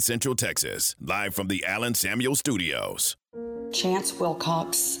ESPN Central Texas, live from the Allen Samuel Studios. Chance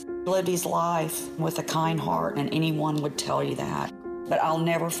Wilcox lived his life with a kind heart, and anyone would tell you that. But I'll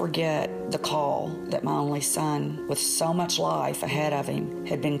never forget the call that my only son, with so much life ahead of him,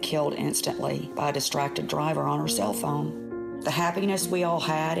 had been killed instantly by a distracted driver on her cell phone. The happiness we all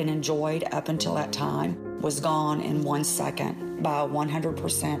had and enjoyed up until that time was gone in 1 second by a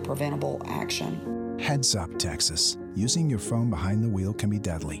 100% preventable action. Heads up, Texas. Using your phone behind the wheel can be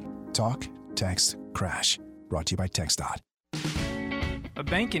deadly. Talk, text, crash. Brought to you by TxDOT. A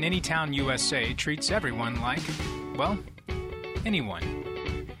bank in any town USA treats everyone like, well,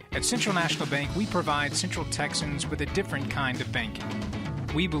 anyone. At Central National Bank, we provide Central Texans with a different kind of banking.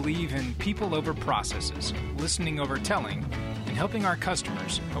 We believe in people over processes, listening over telling, and helping our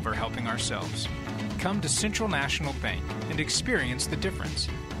customers over helping ourselves. Come to Central National Bank and experience the difference.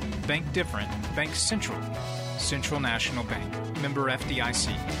 Bank different. Bank Central. Central National Bank. Member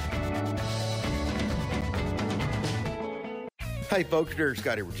FDIC. Hey folks, Derek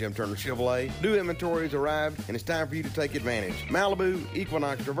Scott here with Jim Turner Chevrolet. New inventory has arrived and it's time for you to take advantage. Malibu,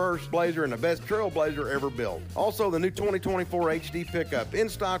 Equinox Traverse, Blazer, and the best Trailblazer ever built. Also the new 2024 HD pickup in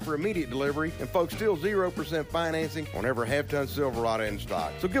stock for immediate delivery, and folks, still 0% financing on every half-ton Silverado in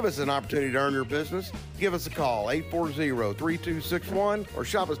stock. So give us an opportunity to earn your business. Give us a call, 840-3261, or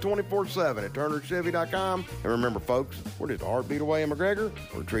shop us 24/7 at turnerchevy.com. And remember folks, we're just a heartbeat away in McGregor.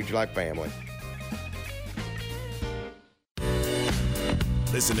 We'll treat you like family.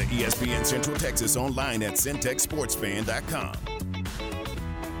 Listen to ESPN Central Texas online at centexsportsfan.com.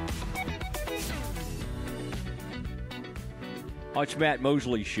 It's Matt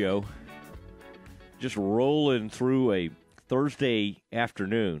Mosley Show. Just rolling through a Thursday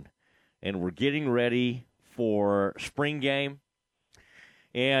afternoon, and we're getting ready for spring game.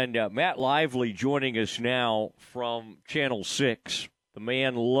 And Matt Lively joining us now from Channel 6. The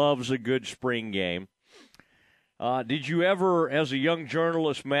man loves a good spring game. Did you ever, as a young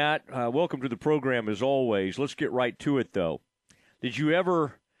journalist, Matt, welcome to the program as always. Let's get right to it, though. Did you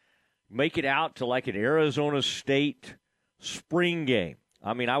ever make it out to like an Arizona State spring game?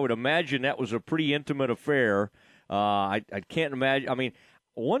 I mean, I would imagine that was a pretty intimate affair. I can't imagine. I mean,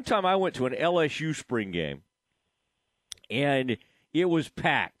 one time I went to an LSU spring game, and it was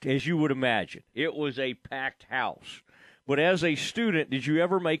packed, as you would imagine. It was a packed house. But as a student, did you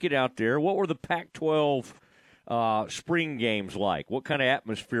ever make it out there? What were the Pac-12 spring games like? What kind of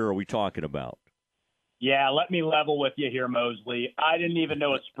atmosphere are we talking about? Yeah, let me level with you here, Mosley. I didn't even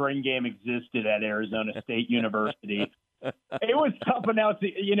know a spring game existed at Arizona State University. It was tough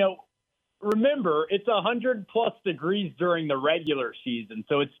announcing. You know, remember, it's 100-plus degrees during the regular season,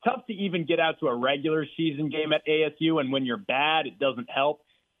 so it's tough to even get out to a regular season game at ASU, and when you're bad, it doesn't help.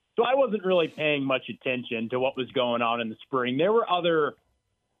 So I wasn't really paying much attention to what was going on in the spring. There were other,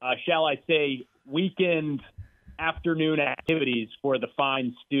 shall I say, weekend afternoon activities for the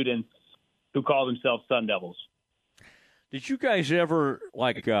fine students who call themselves Sun Devils. Did you guys ever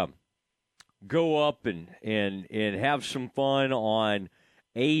go up and have some fun on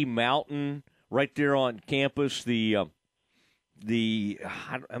A Mountain right there on campus. You're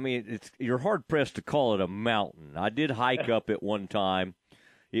hard pressed to call it a mountain. I did hike up at one time.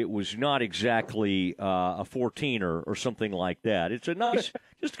 It was not exactly a 14er or something like that. It's a nice,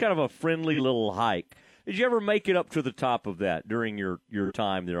 just kind of a friendly little hike. Did you ever make it up to the top of that during your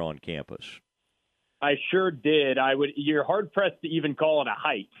time there on campus? I sure did. You're hard pressed to even call it a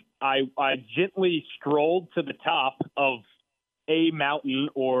hike. I gently strolled to the top of a mountain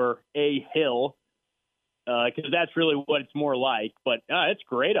or a hill, because that's really what it's more like. But it's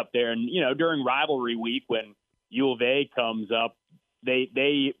great up there. And, during rivalry week when U of A comes up,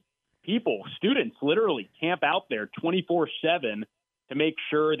 students literally camp out there 24/7 to make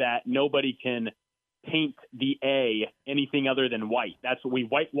sure that nobody can paint the A anything other than white. That's what we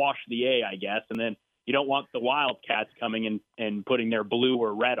whitewash the A, I guess. And then you don't want the Wildcats coming in and putting their blue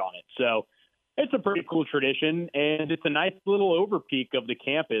or red on it. So it's a pretty cool tradition, and it's a nice little overpeak of the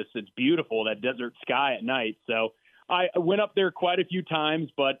campus. It's beautiful, that desert sky at night. So I went up there quite a few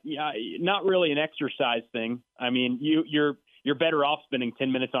times, but not really an exercise thing. I mean, you're better off spending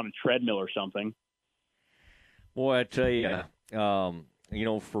 10 minutes on a treadmill or something. Boy, I tell you,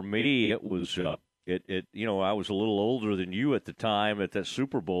 for me, it was I was a little older than you at the time at that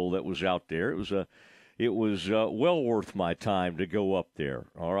Super Bowl that was out there. It was well worth my time to go up there.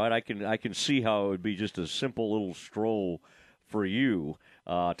 All right, I can see how it would be just a simple little stroll for you.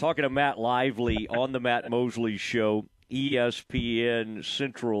 Talking to Matt Lively on the Matt Mosley Show, ESPN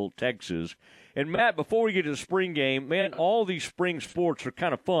Central Texas. And Matt, before we get to the spring game, man, all these spring sports are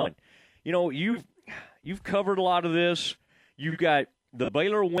kind of fun. You've covered a lot of this. You've got the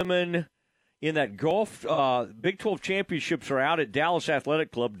Baylor women in that golf. Big 12 championships are out at Dallas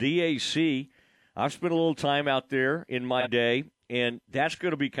Athletic Club, DAC. I've spent a little time out there in my day, and that's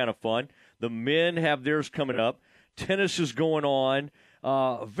going to be kind of fun. The men have theirs coming up. Tennis is going on.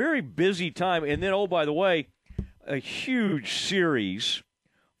 A very busy time. And then, oh, by the way, a huge series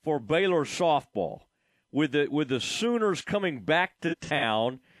for Baylor softball with the Sooners coming back to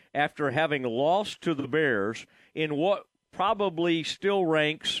town after having lost to the Bears in what probably still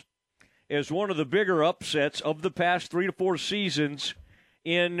ranks as one of the bigger upsets of the past 3 to 4 seasons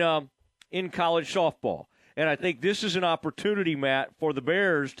in college softball. And I think this is an opportunity, Matt, for the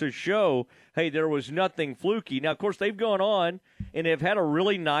Bears to show, hey, there was nothing fluky. Now, of course, they've gone on and have had a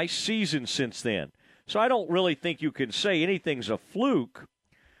really nice season since then. So I don't really think you can say anything's a fluke.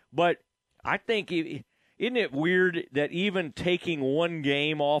 But I think, isn't it weird that even taking one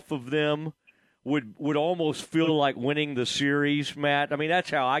game off of them would almost feel like winning the series, Matt? I mean, that's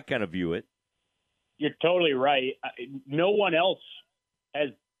how I kind of view it. You're totally right. No one else has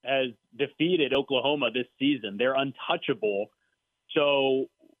defeated Oklahoma this season. They're untouchable. So,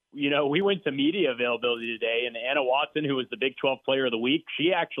 we went to media availability today, and Anna Watson, who was the Big 12 Player of the Week,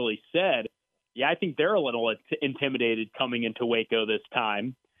 she actually said, I think they're a little intimidated coming into Waco this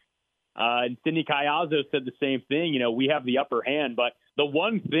time. And Cindy Cayazzo said the same thing. We have the upper hand, but the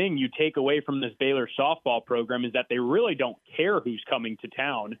one thing you take away from this Baylor softball program is that they really don't care who's coming to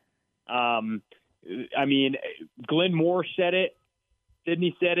town. Glenn Moore said it.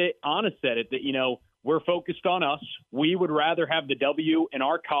 Sydney said it. Anna said it, that, we're focused on us. We would rather have the W in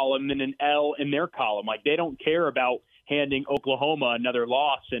our column than an L in their column. Like, they don't care about handing Oklahoma another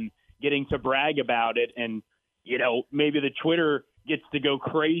loss and getting to brag about it. And, maybe the Twitter gets to go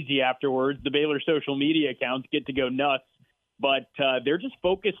crazy afterwards. The Baylor social media accounts get to go nuts. But they're just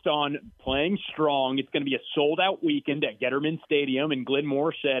focused on playing strong. It's going to be a sold-out weekend at Getterman Stadium. And Glenn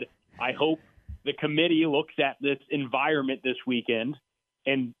Moore said, I hope the committee looks at this environment this weekend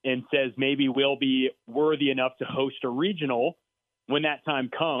and says maybe we'll be worthy enough to host a regional when that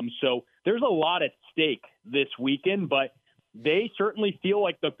time comes. So there's a lot at stake this weekend, but they certainly feel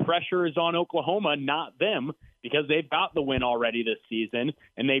like the pressure is on Oklahoma, not them, because they've got the win already this season,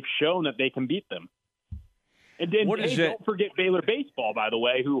 and they've shown that they can beat them. And then don't forget Baylor baseball, by the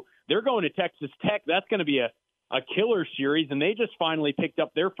way, who they're going to Texas Tech. That's going to be a killer series, and they just finally picked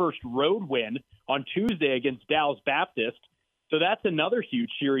up their first road win on Tuesday against Dallas Baptist. So that's another huge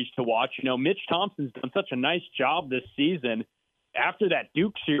series to watch. Mitch Thompson's done such a nice job this season. After that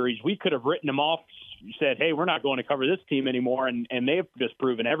Duke series, we could have written him off, said, hey, we're not going to cover this team anymore, and they've just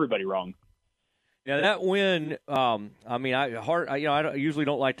proven everybody wrong. Yeah, that win. I usually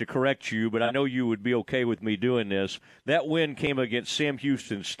don't like to correct you, but I know you would be okay with me doing this. That win came against Sam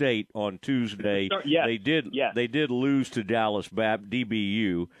Houston State on Tuesday. Yes. They did lose to Dallas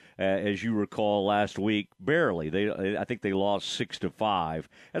DBU, as you recall last week, barely. I think they lost 6-5.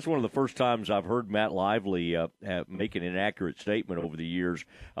 That's one of the first times I've heard Matt Lively make an inaccurate statement over the years.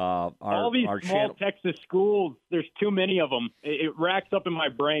 All these small Texas schools, there's too many of them. It racks up in my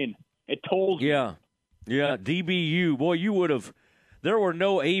brain. It tolls. Yeah, DBU. Boy, you would have. There were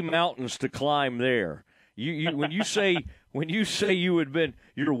no A mountains to climb there. When you say you had been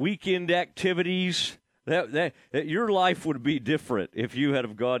your weekend activities, that your life would be different if you had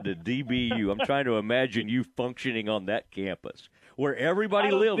have gone to DBU. I'm trying to imagine you functioning on that campus where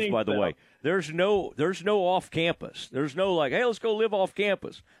everybody lives. By the way, there's no off campus. There's no like, hey, let's go live off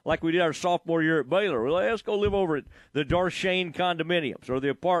campus like we did our sophomore year at Baylor. Well, let's go live over at the Darshane condominiums or the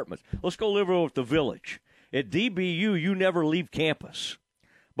apartments. Let's go live over at the Village. At DBU, you never leave campus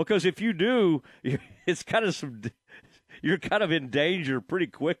because if you do, it's kind of you're kind of in danger pretty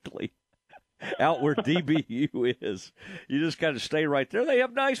quickly. Out where DBU is. You just kind of stay right there. They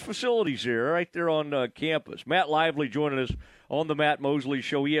have nice facilities here, right there on campus. Matt Lively joining us on the Matt Mosley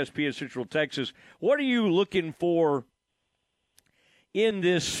Show, ESPN Central Texas. What are you looking for in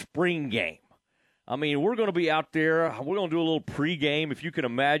this spring game? I mean, we're going to be out there. We're going to do a little pregame, if you can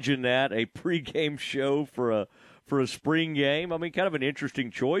imagine that, a pregame show for a spring game. I mean, kind of an interesting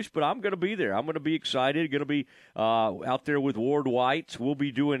choice, but I'm going to be there. I'm going to be excited. Going to be out there with Ward Whites. We'll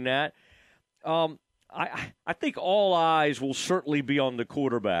be doing that. I think all eyes will certainly be on the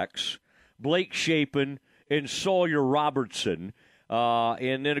quarterbacks, Blake Shapen and Sawyer Robertson.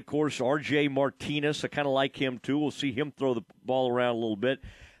 And then, of course, R.J. Martinez. I kind of like him, too. We'll see him throw the ball around a little bit.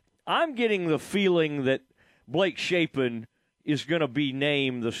 I'm getting the feeling that Blake Shapen is going to be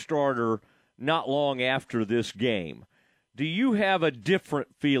named the starter not long after this game. Do you have a different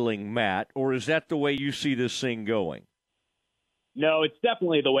feeling, Matt, or is that the way you see this thing going? No, it's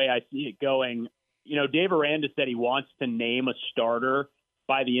definitely the way I see it going. You know, Dave Aranda said he wants to name a starter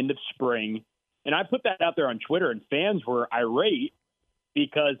by the end of spring. And I put that out there on Twitter, and fans were irate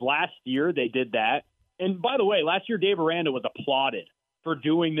because last year they did that. And by the way, last year Dave Aranda was applauded for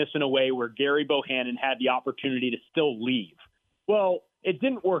doing this in a way where Gary Bohannon had the opportunity to still leave. Well, it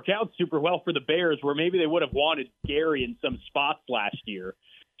didn't work out super well for the Bears, where maybe they would have wanted Gary in some spots last year.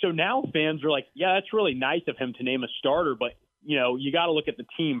 So now fans are like, yeah, that's really nice of him to name a starter, but you know, you got to look at the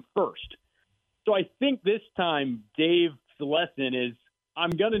team first. So I think this time Dave's lesson is I'm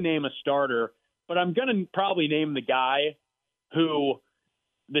going to name a starter, but I'm going to probably name the guy who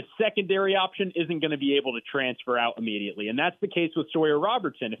the secondary option isn't going to be able to transfer out immediately. And that's the case with Sawyer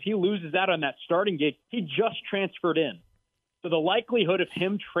Robertson. If he loses out on that starting gig, he just transferred in. So the likelihood of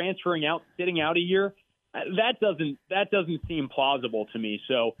him transferring out, sitting out a year, that doesn't seem plausible to me.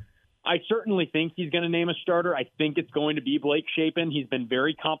 So I certainly think he's going to name a starter. I think it's going to be Blake Shapen. He's been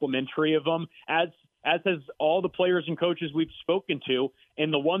very complimentary of him, as has all the players and coaches we've spoken to.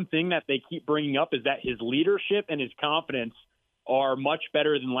 And the one thing that they keep bringing up is that his leadership and his confidence are much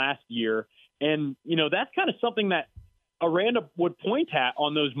better than last year. And, you know, that's kind of something that Aranda would point at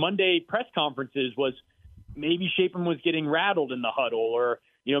on those Monday press conferences was maybe Shapen was getting rattled in the huddle, or,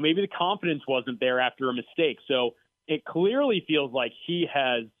 you know, maybe the confidence wasn't there after a mistake. So it clearly feels like he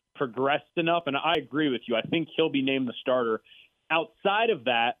has progressed enough, and I agree with you. I think he'll be named the starter. Outside of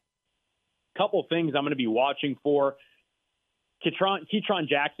that, a couple things I'm going to be watching for. Ketron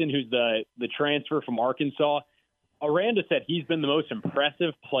Jackson, who's the transfer from Arkansas, Aranda said he's been the most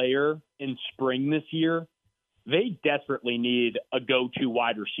impressive player in spring this year. They desperately need a go-to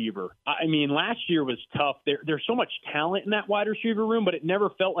wide receiver. I mean, last year was tough. There's so much talent in that wide receiver room, but it never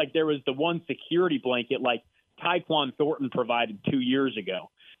felt like there was the one security blanket like Tyquan Thornton provided 2 years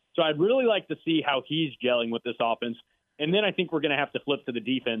ago. So I'd really like to see how he's gelling with this offense. And then I think we're going to have to flip to the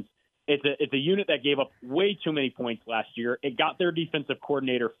defense. It's a unit that gave up way too many points last year. It got their defensive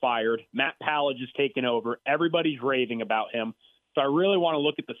coordinator fired. Matt Pallage has taken over. Everybody's raving about him. So I really want to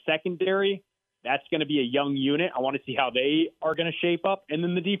look at the secondary. That's going to be a young unit. I want to see how they are going to shape up. And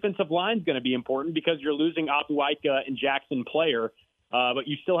then the defensive line is going to be important because you're losing Apuaika and Jackson Player, but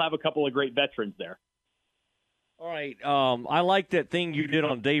you still have a couple of great veterans there. All right. I like that thing you did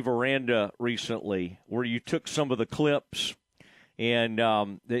on Dave Aranda recently where you took some of the clips and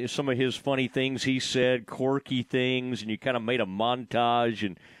some of his funny things he said, quirky things, and you kind of made a montage,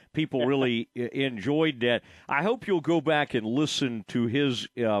 and people really enjoyed that. I hope you'll go back and listen to his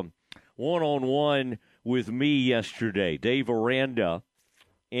one-on-one with me yesterday, Dave Aranda.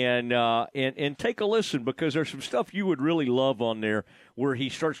 and take a listen, because there's some stuff you would really love on there where he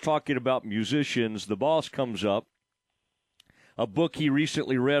starts talking about musicians. The boss comes up. A book he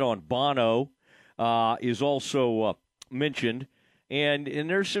recently read on Bono is also mentioned, and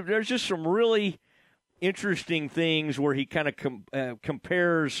there's just some really interesting things where he kind of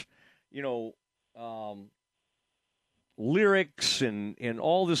compares, lyrics and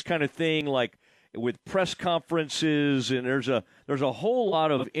all this kind of thing, like with press conferences, and there's a whole lot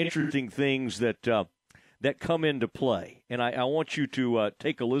of interesting things that come into play, and I want you to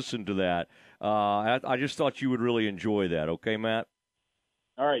take a listen to that. I just thought you would really enjoy that. Okay, Matt?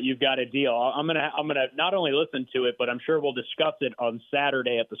 All right, you've got a deal. I'm gonna not only listen to it, but I'm sure we'll discuss it on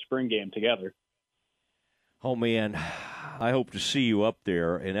Saturday at the spring game together. Oh man, I hope to see you up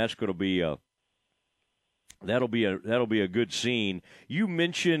there, and that's going to be that'll be a good scene. You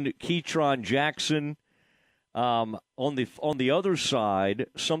mentioned Keytron Jackson. On the other side,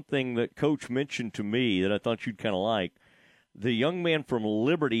 something that Coach mentioned to me that I thought you'd kind of like. The young man from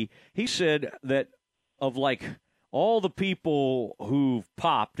Liberty, he said that of like all the people who've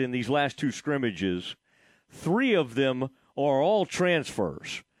popped in these last two scrimmages, 3 of them are all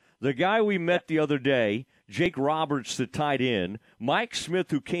transfers. The guy we met the other day, Jake Roberts, the tight end, Mike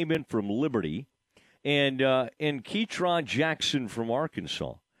Smith, who came in from Liberty, and Keytron Jackson from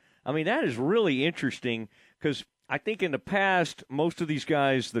Arkansas. I mean, that is really interesting, because I think in the past, most of these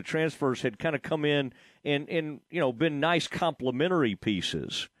guys, the transfers, had kind of come in and been nice complimentary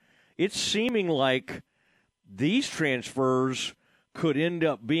pieces. It's seeming like these transfers could end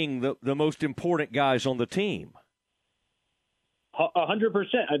up being the most important guys on the team.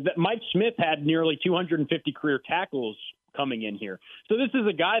 100%. Mike Smith had nearly 250 career tackles coming in here. So this is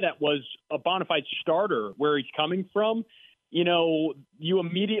a guy that was a bona fide starter where he's coming from. You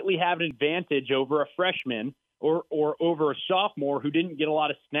immediately have an advantage over a freshman or over a sophomore who didn't get a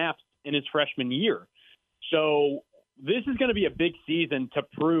lot of snaps in his freshman year. So this is going to be a big season to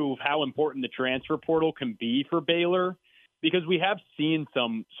prove how important the transfer portal can be for Baylor, because we have seen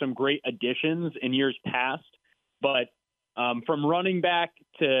some great additions in years past, but from running back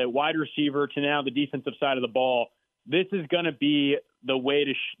to wide receiver to now the defensive side of the ball, this is going to be the way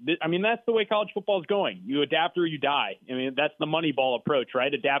to that's the way college football is going. You adapt or you die. I mean, that's the Moneyball approach,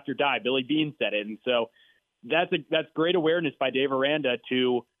 right? Adapt or die. Billy Beane said it. And so that's great awareness by Dave Aranda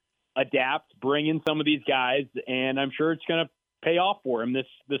to adapt, bring in some of these guys, and I'm sure it's going to pay off for him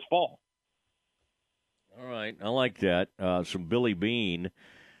this fall. All right. I like that. Some Billy Beane.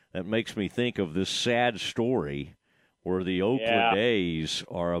 That makes me think of this sad story where the Oakland A's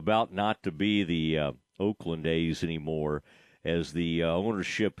are about not to be the Oakland A's anymore, as the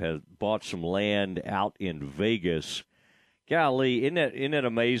ownership has bought some land out in Vegas. Golly, isn't it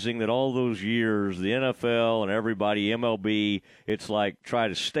amazing that all those years, the NFL and everybody, MLB, it's like try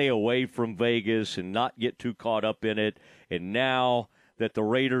to stay away from Vegas and not get too caught up in it. And now that the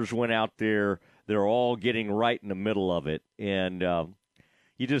Raiders went out there, they're all getting right in the middle of it. And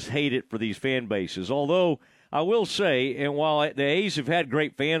you just hate it for these fan bases. Although I will say, and while the A's have had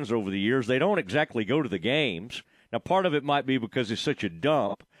great fans over the years, they don't exactly go to the games. Now, part of it might be because it's such a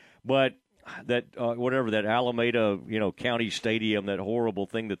dump, but that that Alameda, County Stadium, that horrible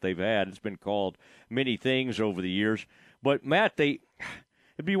thing that they've had, it's been called many things over the years. But Matt, it'd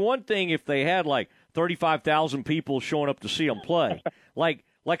be one thing if they had like 35,000 people showing up to see them play. like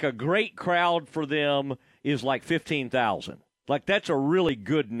a great crowd for them is like 15,000. Like that's a really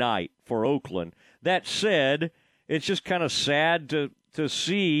good night for Oakland. That said, it's just kind of sad to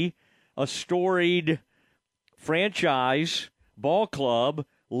see a storied franchise ball club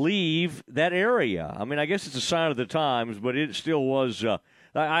leave that area. I mean, I guess it's a sign of the times, but it still was.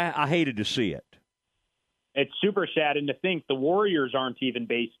 I hated to see it. It's super sad, and to think the Warriors aren't even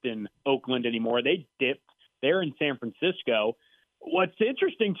based in Oakland anymore. They dipped. They're in San Francisco. What's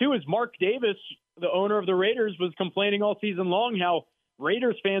interesting, too, is Mark Davis, the owner of the Raiders, was complaining all season long how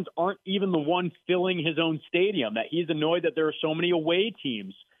Raiders fans aren't even the one filling his own stadium, that he's annoyed that there are so many away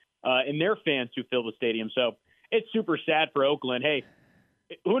teams and their fans who fill the stadium. So it's super sad for Oakland. Hey,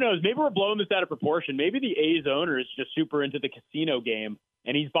 who knows? Maybe we're blowing this out of proportion. Maybe the A's owner is just super into the casino game,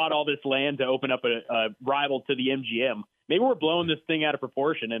 and he's bought all this land to open up a rival to the MGM. Maybe we're blowing this thing out of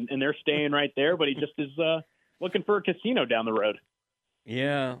proportion, and they're staying right there, but he just is looking for a casino down the road.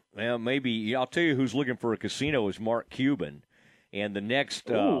 Yeah, maybe. I'll tell you who's looking for a casino is Mark Cuban. And the next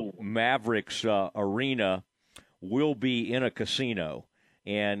Mavericks arena will be in a casino.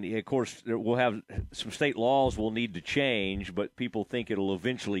 And, of course, we'll have some state laws will need to change, but people think it'll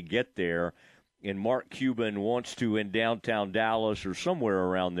eventually get there. And Mark Cuban wants to, in downtown Dallas or somewhere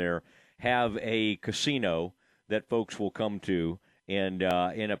around there, have a casino that folks will come to. and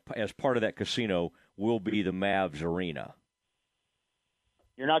as part of that casino will be the Mavs Arena.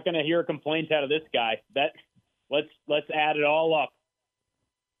 You're not going to hear complaints out of this guy. Let's add it all up.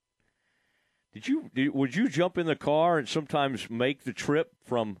 Would you jump in the car and sometimes make the trip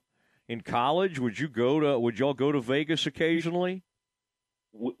from in college? Would y'all go to Vegas occasionally?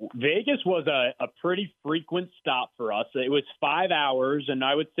 Vegas was a pretty frequent stop for us. It was 5 hours, and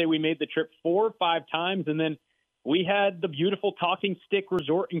I would say we made the trip 4 or 5 times, and then we had the beautiful Talking Stick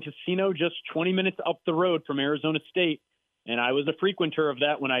Resort and Casino just 20 minutes up the road from Arizona State, and I was a frequenter of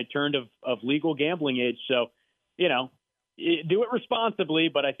that when I turned of legal gambling age. So, do it responsibly,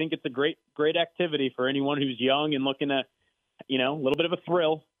 but I think it's a great activity for anyone who's young and looking at, a little bit of a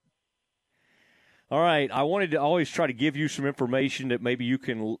thrill. All right. I wanted to always try to give you some information that maybe you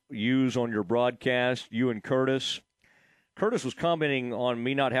can use on your broadcast, you and Curtis. Curtis was commenting on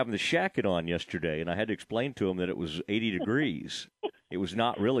me not having the shacket on yesterday, and I had to explain to him that it was 80 degrees. It was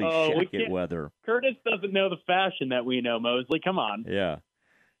not really shacket weather. Curtis doesn't know the fashion that we know, Mosley. Come on. Yeah.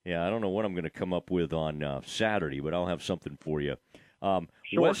 I don't know what I'm going to come up with on Saturday, but I'll have something for you.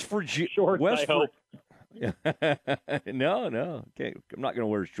 West Virginia. Shorts, I hope. No. Okay. I'm not going to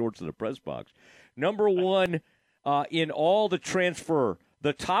wear shorts in the press box. Number one in all the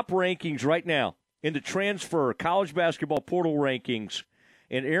top rankings right now in the transfer college basketball portal rankings,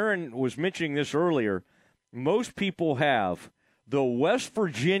 and Aaron was mentioning this earlier, most people have the West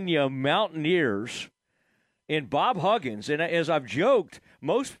Virginia Mountaineers and Bob Huggins. And as I've joked,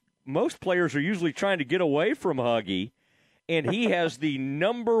 most players are usually trying to get away from Huggy, and he has the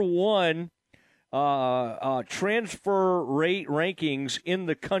number one transfer rate rankings in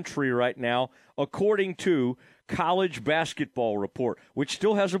the country right now, according to College Basketball Report, which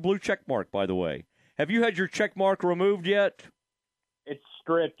still has a blue check mark, by the way. Have you had your check mark removed yet? It's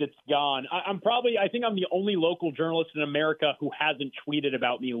stripped. It's gone. I think I'm the only local journalist in America who hasn't tweeted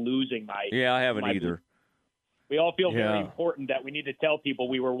about me losing my. Yeah, I haven't either. We all feel very important that we need to tell people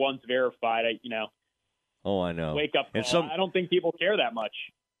we were once verified. Oh, I know. Wake up call. I don't think people care that much.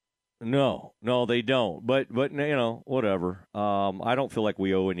 No, they don't. But whatever. I don't feel like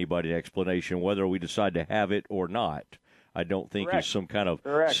we owe anybody an explanation whether we decide to have it or not. I don't think is some kind of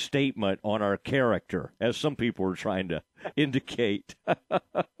statement on our character, as some people are trying to indicate.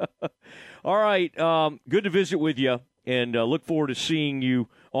 All right, good to visit with you, and look forward to seeing you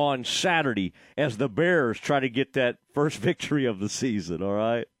on Saturday as the Bears try to get that first victory of the season, all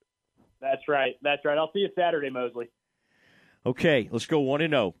right? That's right. I'll see you Saturday, Mosley. Okay, let's go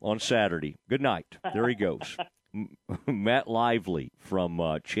 1-0 on Saturday. Good night. There he goes. Matt Lively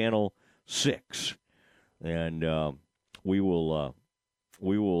from Channel 6. And we will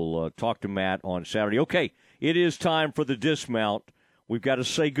talk to Matt on Saturday. Okay, it is time for the dismount. We've got to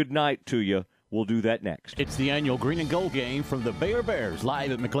say goodnight to you. We'll do that next. It's the annual Green and Gold game from the Baylor Bears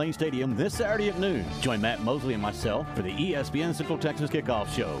live at McLean Stadium this Saturday at noon. Join Matt Mosley and myself for the ESPN Central Texas Kickoff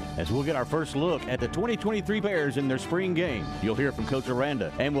Show as we'll get our first look at the 2023 Bears in their spring game. You'll hear from Coach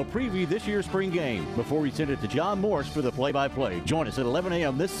Aranda, and we'll preview this year's spring game before we send it to John Morris for the play-by-play. Join us at 11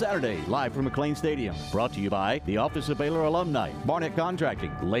 a.m. this Saturday live from McLean Stadium. Brought to you by the Office of Baylor Alumni, Barnett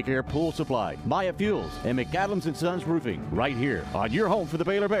Contracting, Lake Air Pool Supply, Maya Fuels, and McAdams & Sons Roofing. Right here on your home for the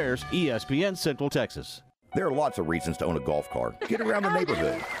Baylor Bears, ESPN Central Texas. There are lots of reasons to own a golf cart. Get around the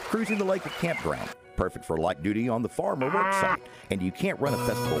neighborhood, cruising the lake or campground. Perfect for light duty on the farm or work site. And you can't run a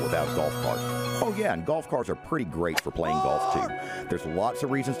festival without a golf cart. Oh yeah, and golf carts are pretty great for playing golf too. There's lots of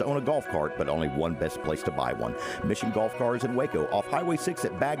reasons to own a golf cart, but only one best place to buy one. Mission Golf Cars in Waco off Highway 6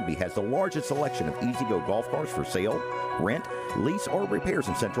 at Bagby has the largest selection of easy-go golf cars for sale, rent, lease, or repairs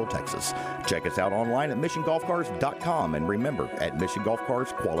in Central Texas. Check us out online at missiongolfcars.com, and remember, at Mission Golf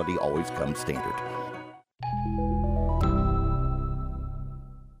Cars, quality always comes standard.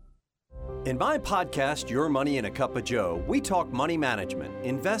 In my podcast, Your Money in a Cup of Joe, we talk money management,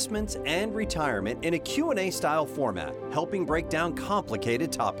 investments, and retirement in a Q&A style format, helping break down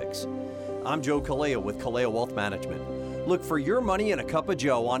complicated topics. I'm Joe Kalea with Kalea Wealth Management. Look for Your Money in a Cup of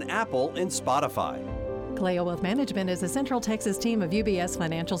Joe on Apple and Spotify. Kalea Wealth Management is a Central Texas team of UBS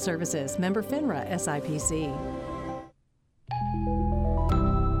Financial Services, member FINRA SIPC.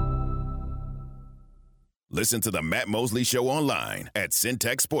 Listen to the Matt Mosley Show online at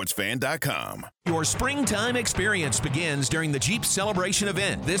syntechsportsfan.com. Your springtime experience begins during the Jeep Celebration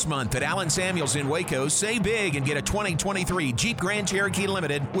event this month at Allen Samuels in Waco. Save big and get a 2023 Jeep Grand Cherokee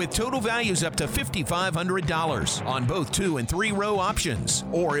Limited with total values up to $5,500 on both 2- and 3-row options.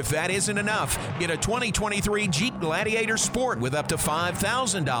 Or if that isn't enough, get a 2023 Jeep Gladiator Sport with up to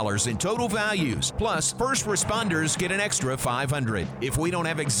 $5,000 in total values. Plus, first responders get an extra $500. If we don't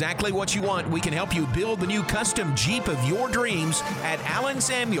have exactly what you want, we can help you build the new new custom Jeep of your dreams at Allen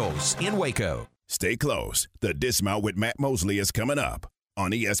Samuels in Waco. Stay close. The Dismount with Matt Mosley is coming up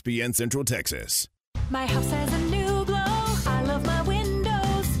on ESPN Central Texas. My house has a new glow. I love my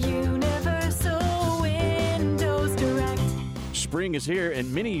windows. Universal Windows Direct. Spring is here, and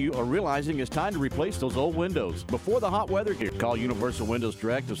many of you are realizing it's time to replace those old windows. Before the hot weather here, call Universal Windows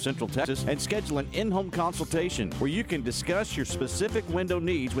Direct of Central Texas and schedule an in-home consultation where you can discuss your specific window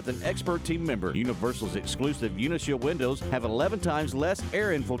needs with an expert team member. Universal's exclusive Unishield windows have 11 times less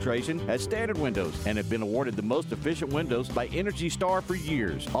air infiltration as standard windows and have been awarded the most efficient windows by Energy Star for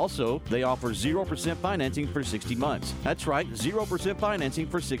years. Also, they offer 0% financing for 60 months. That's right, 0% financing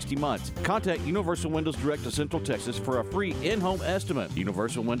for 60 months. Contact Universal Windows Direct of Central Texas for a free in-home estimate.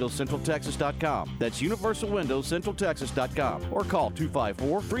 UniversalWindowsCentralTexas.com. That's UniversalWindowsCentralTexas.com. Or call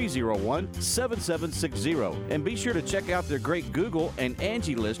 254-301-7760. And be sure to check out their great Google and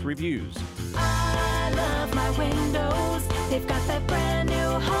Angie List reviews. I love my windows. They've got that brand new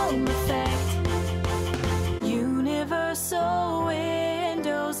home effect. Universal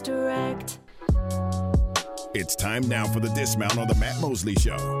Windows Direct. It's time now for the Dismount on the Matt Mosley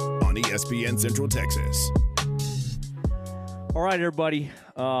Show on ESPN Central Texas. All right, everybody.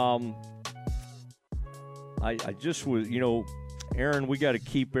 I just was, Aaron, we got to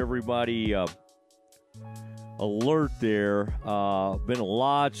keep everybody alert there. Been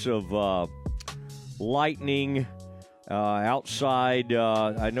lots of lightning outside.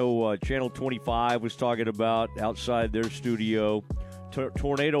 I know Channel 25 was talking about outside their studio.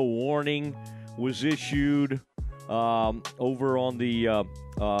 Tornado warning was issued over on the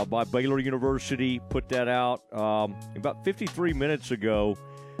by Baylor University, put that out about 53 minutes ago.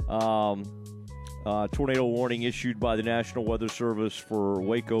 Tornado warning issued by the National Weather Service for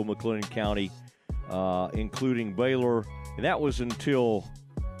Waco, McLennan County, including Baylor, and that was until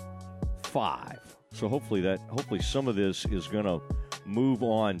 5. So hopefully some of this is going to move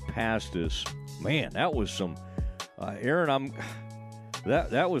on past us. Man, that was some Aaron.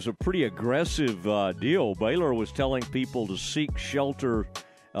 That was a pretty aggressive deal. Baylor was telling people to seek shelter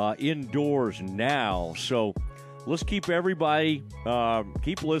indoors now. So let's keep everybody,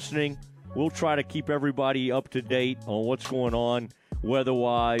 keep listening. We'll try to keep everybody up to date on what's going on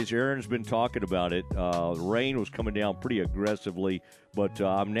weather-wise. Aaron's been talking about it. The rain was coming down pretty aggressively, but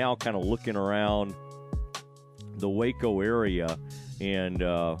I'm now kind of looking around the Waco area, and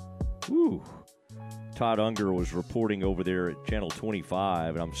Todd Unger was reporting over there at Channel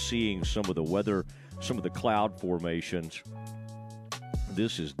 25, and I'm seeing some of the weather, some of the cloud formations.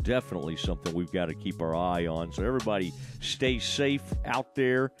 This is definitely something we've got to keep our eye on. So everybody stay safe out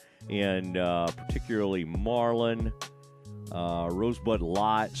there, and particularly Marlin, Rosebud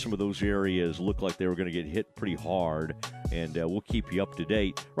Lot, some of those areas look like they were going to get hit pretty hard, and we'll keep you up to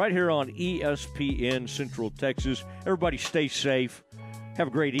date right here on ESPN Central Texas. Everybody stay safe. Have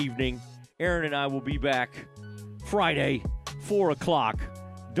a great evening. Aaron and I will be back Friday, 4 o'clock.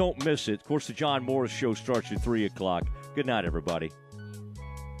 Don't miss it. Of course, the John Morris Show starts at 3 o'clock. Good night, everybody.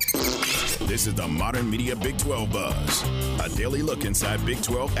 This is the Modern Media Big 12 Buzz, a daily look inside Big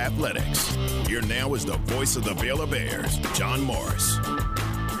 12 athletics. Here now is the voice of the Baylor Bears, John Morris.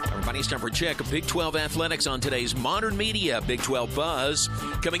 Everybody's time for a check of Big 12 athletics on today's Modern Media Big 12 Buzz.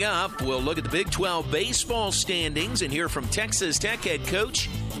 Coming up, we'll look at the Big 12 baseball standings and hear from Texas Tech head coach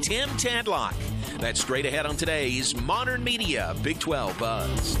Tim Tadlock. That's straight ahead on today's Modern Media Big 12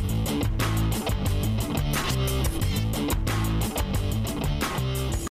 Buzz.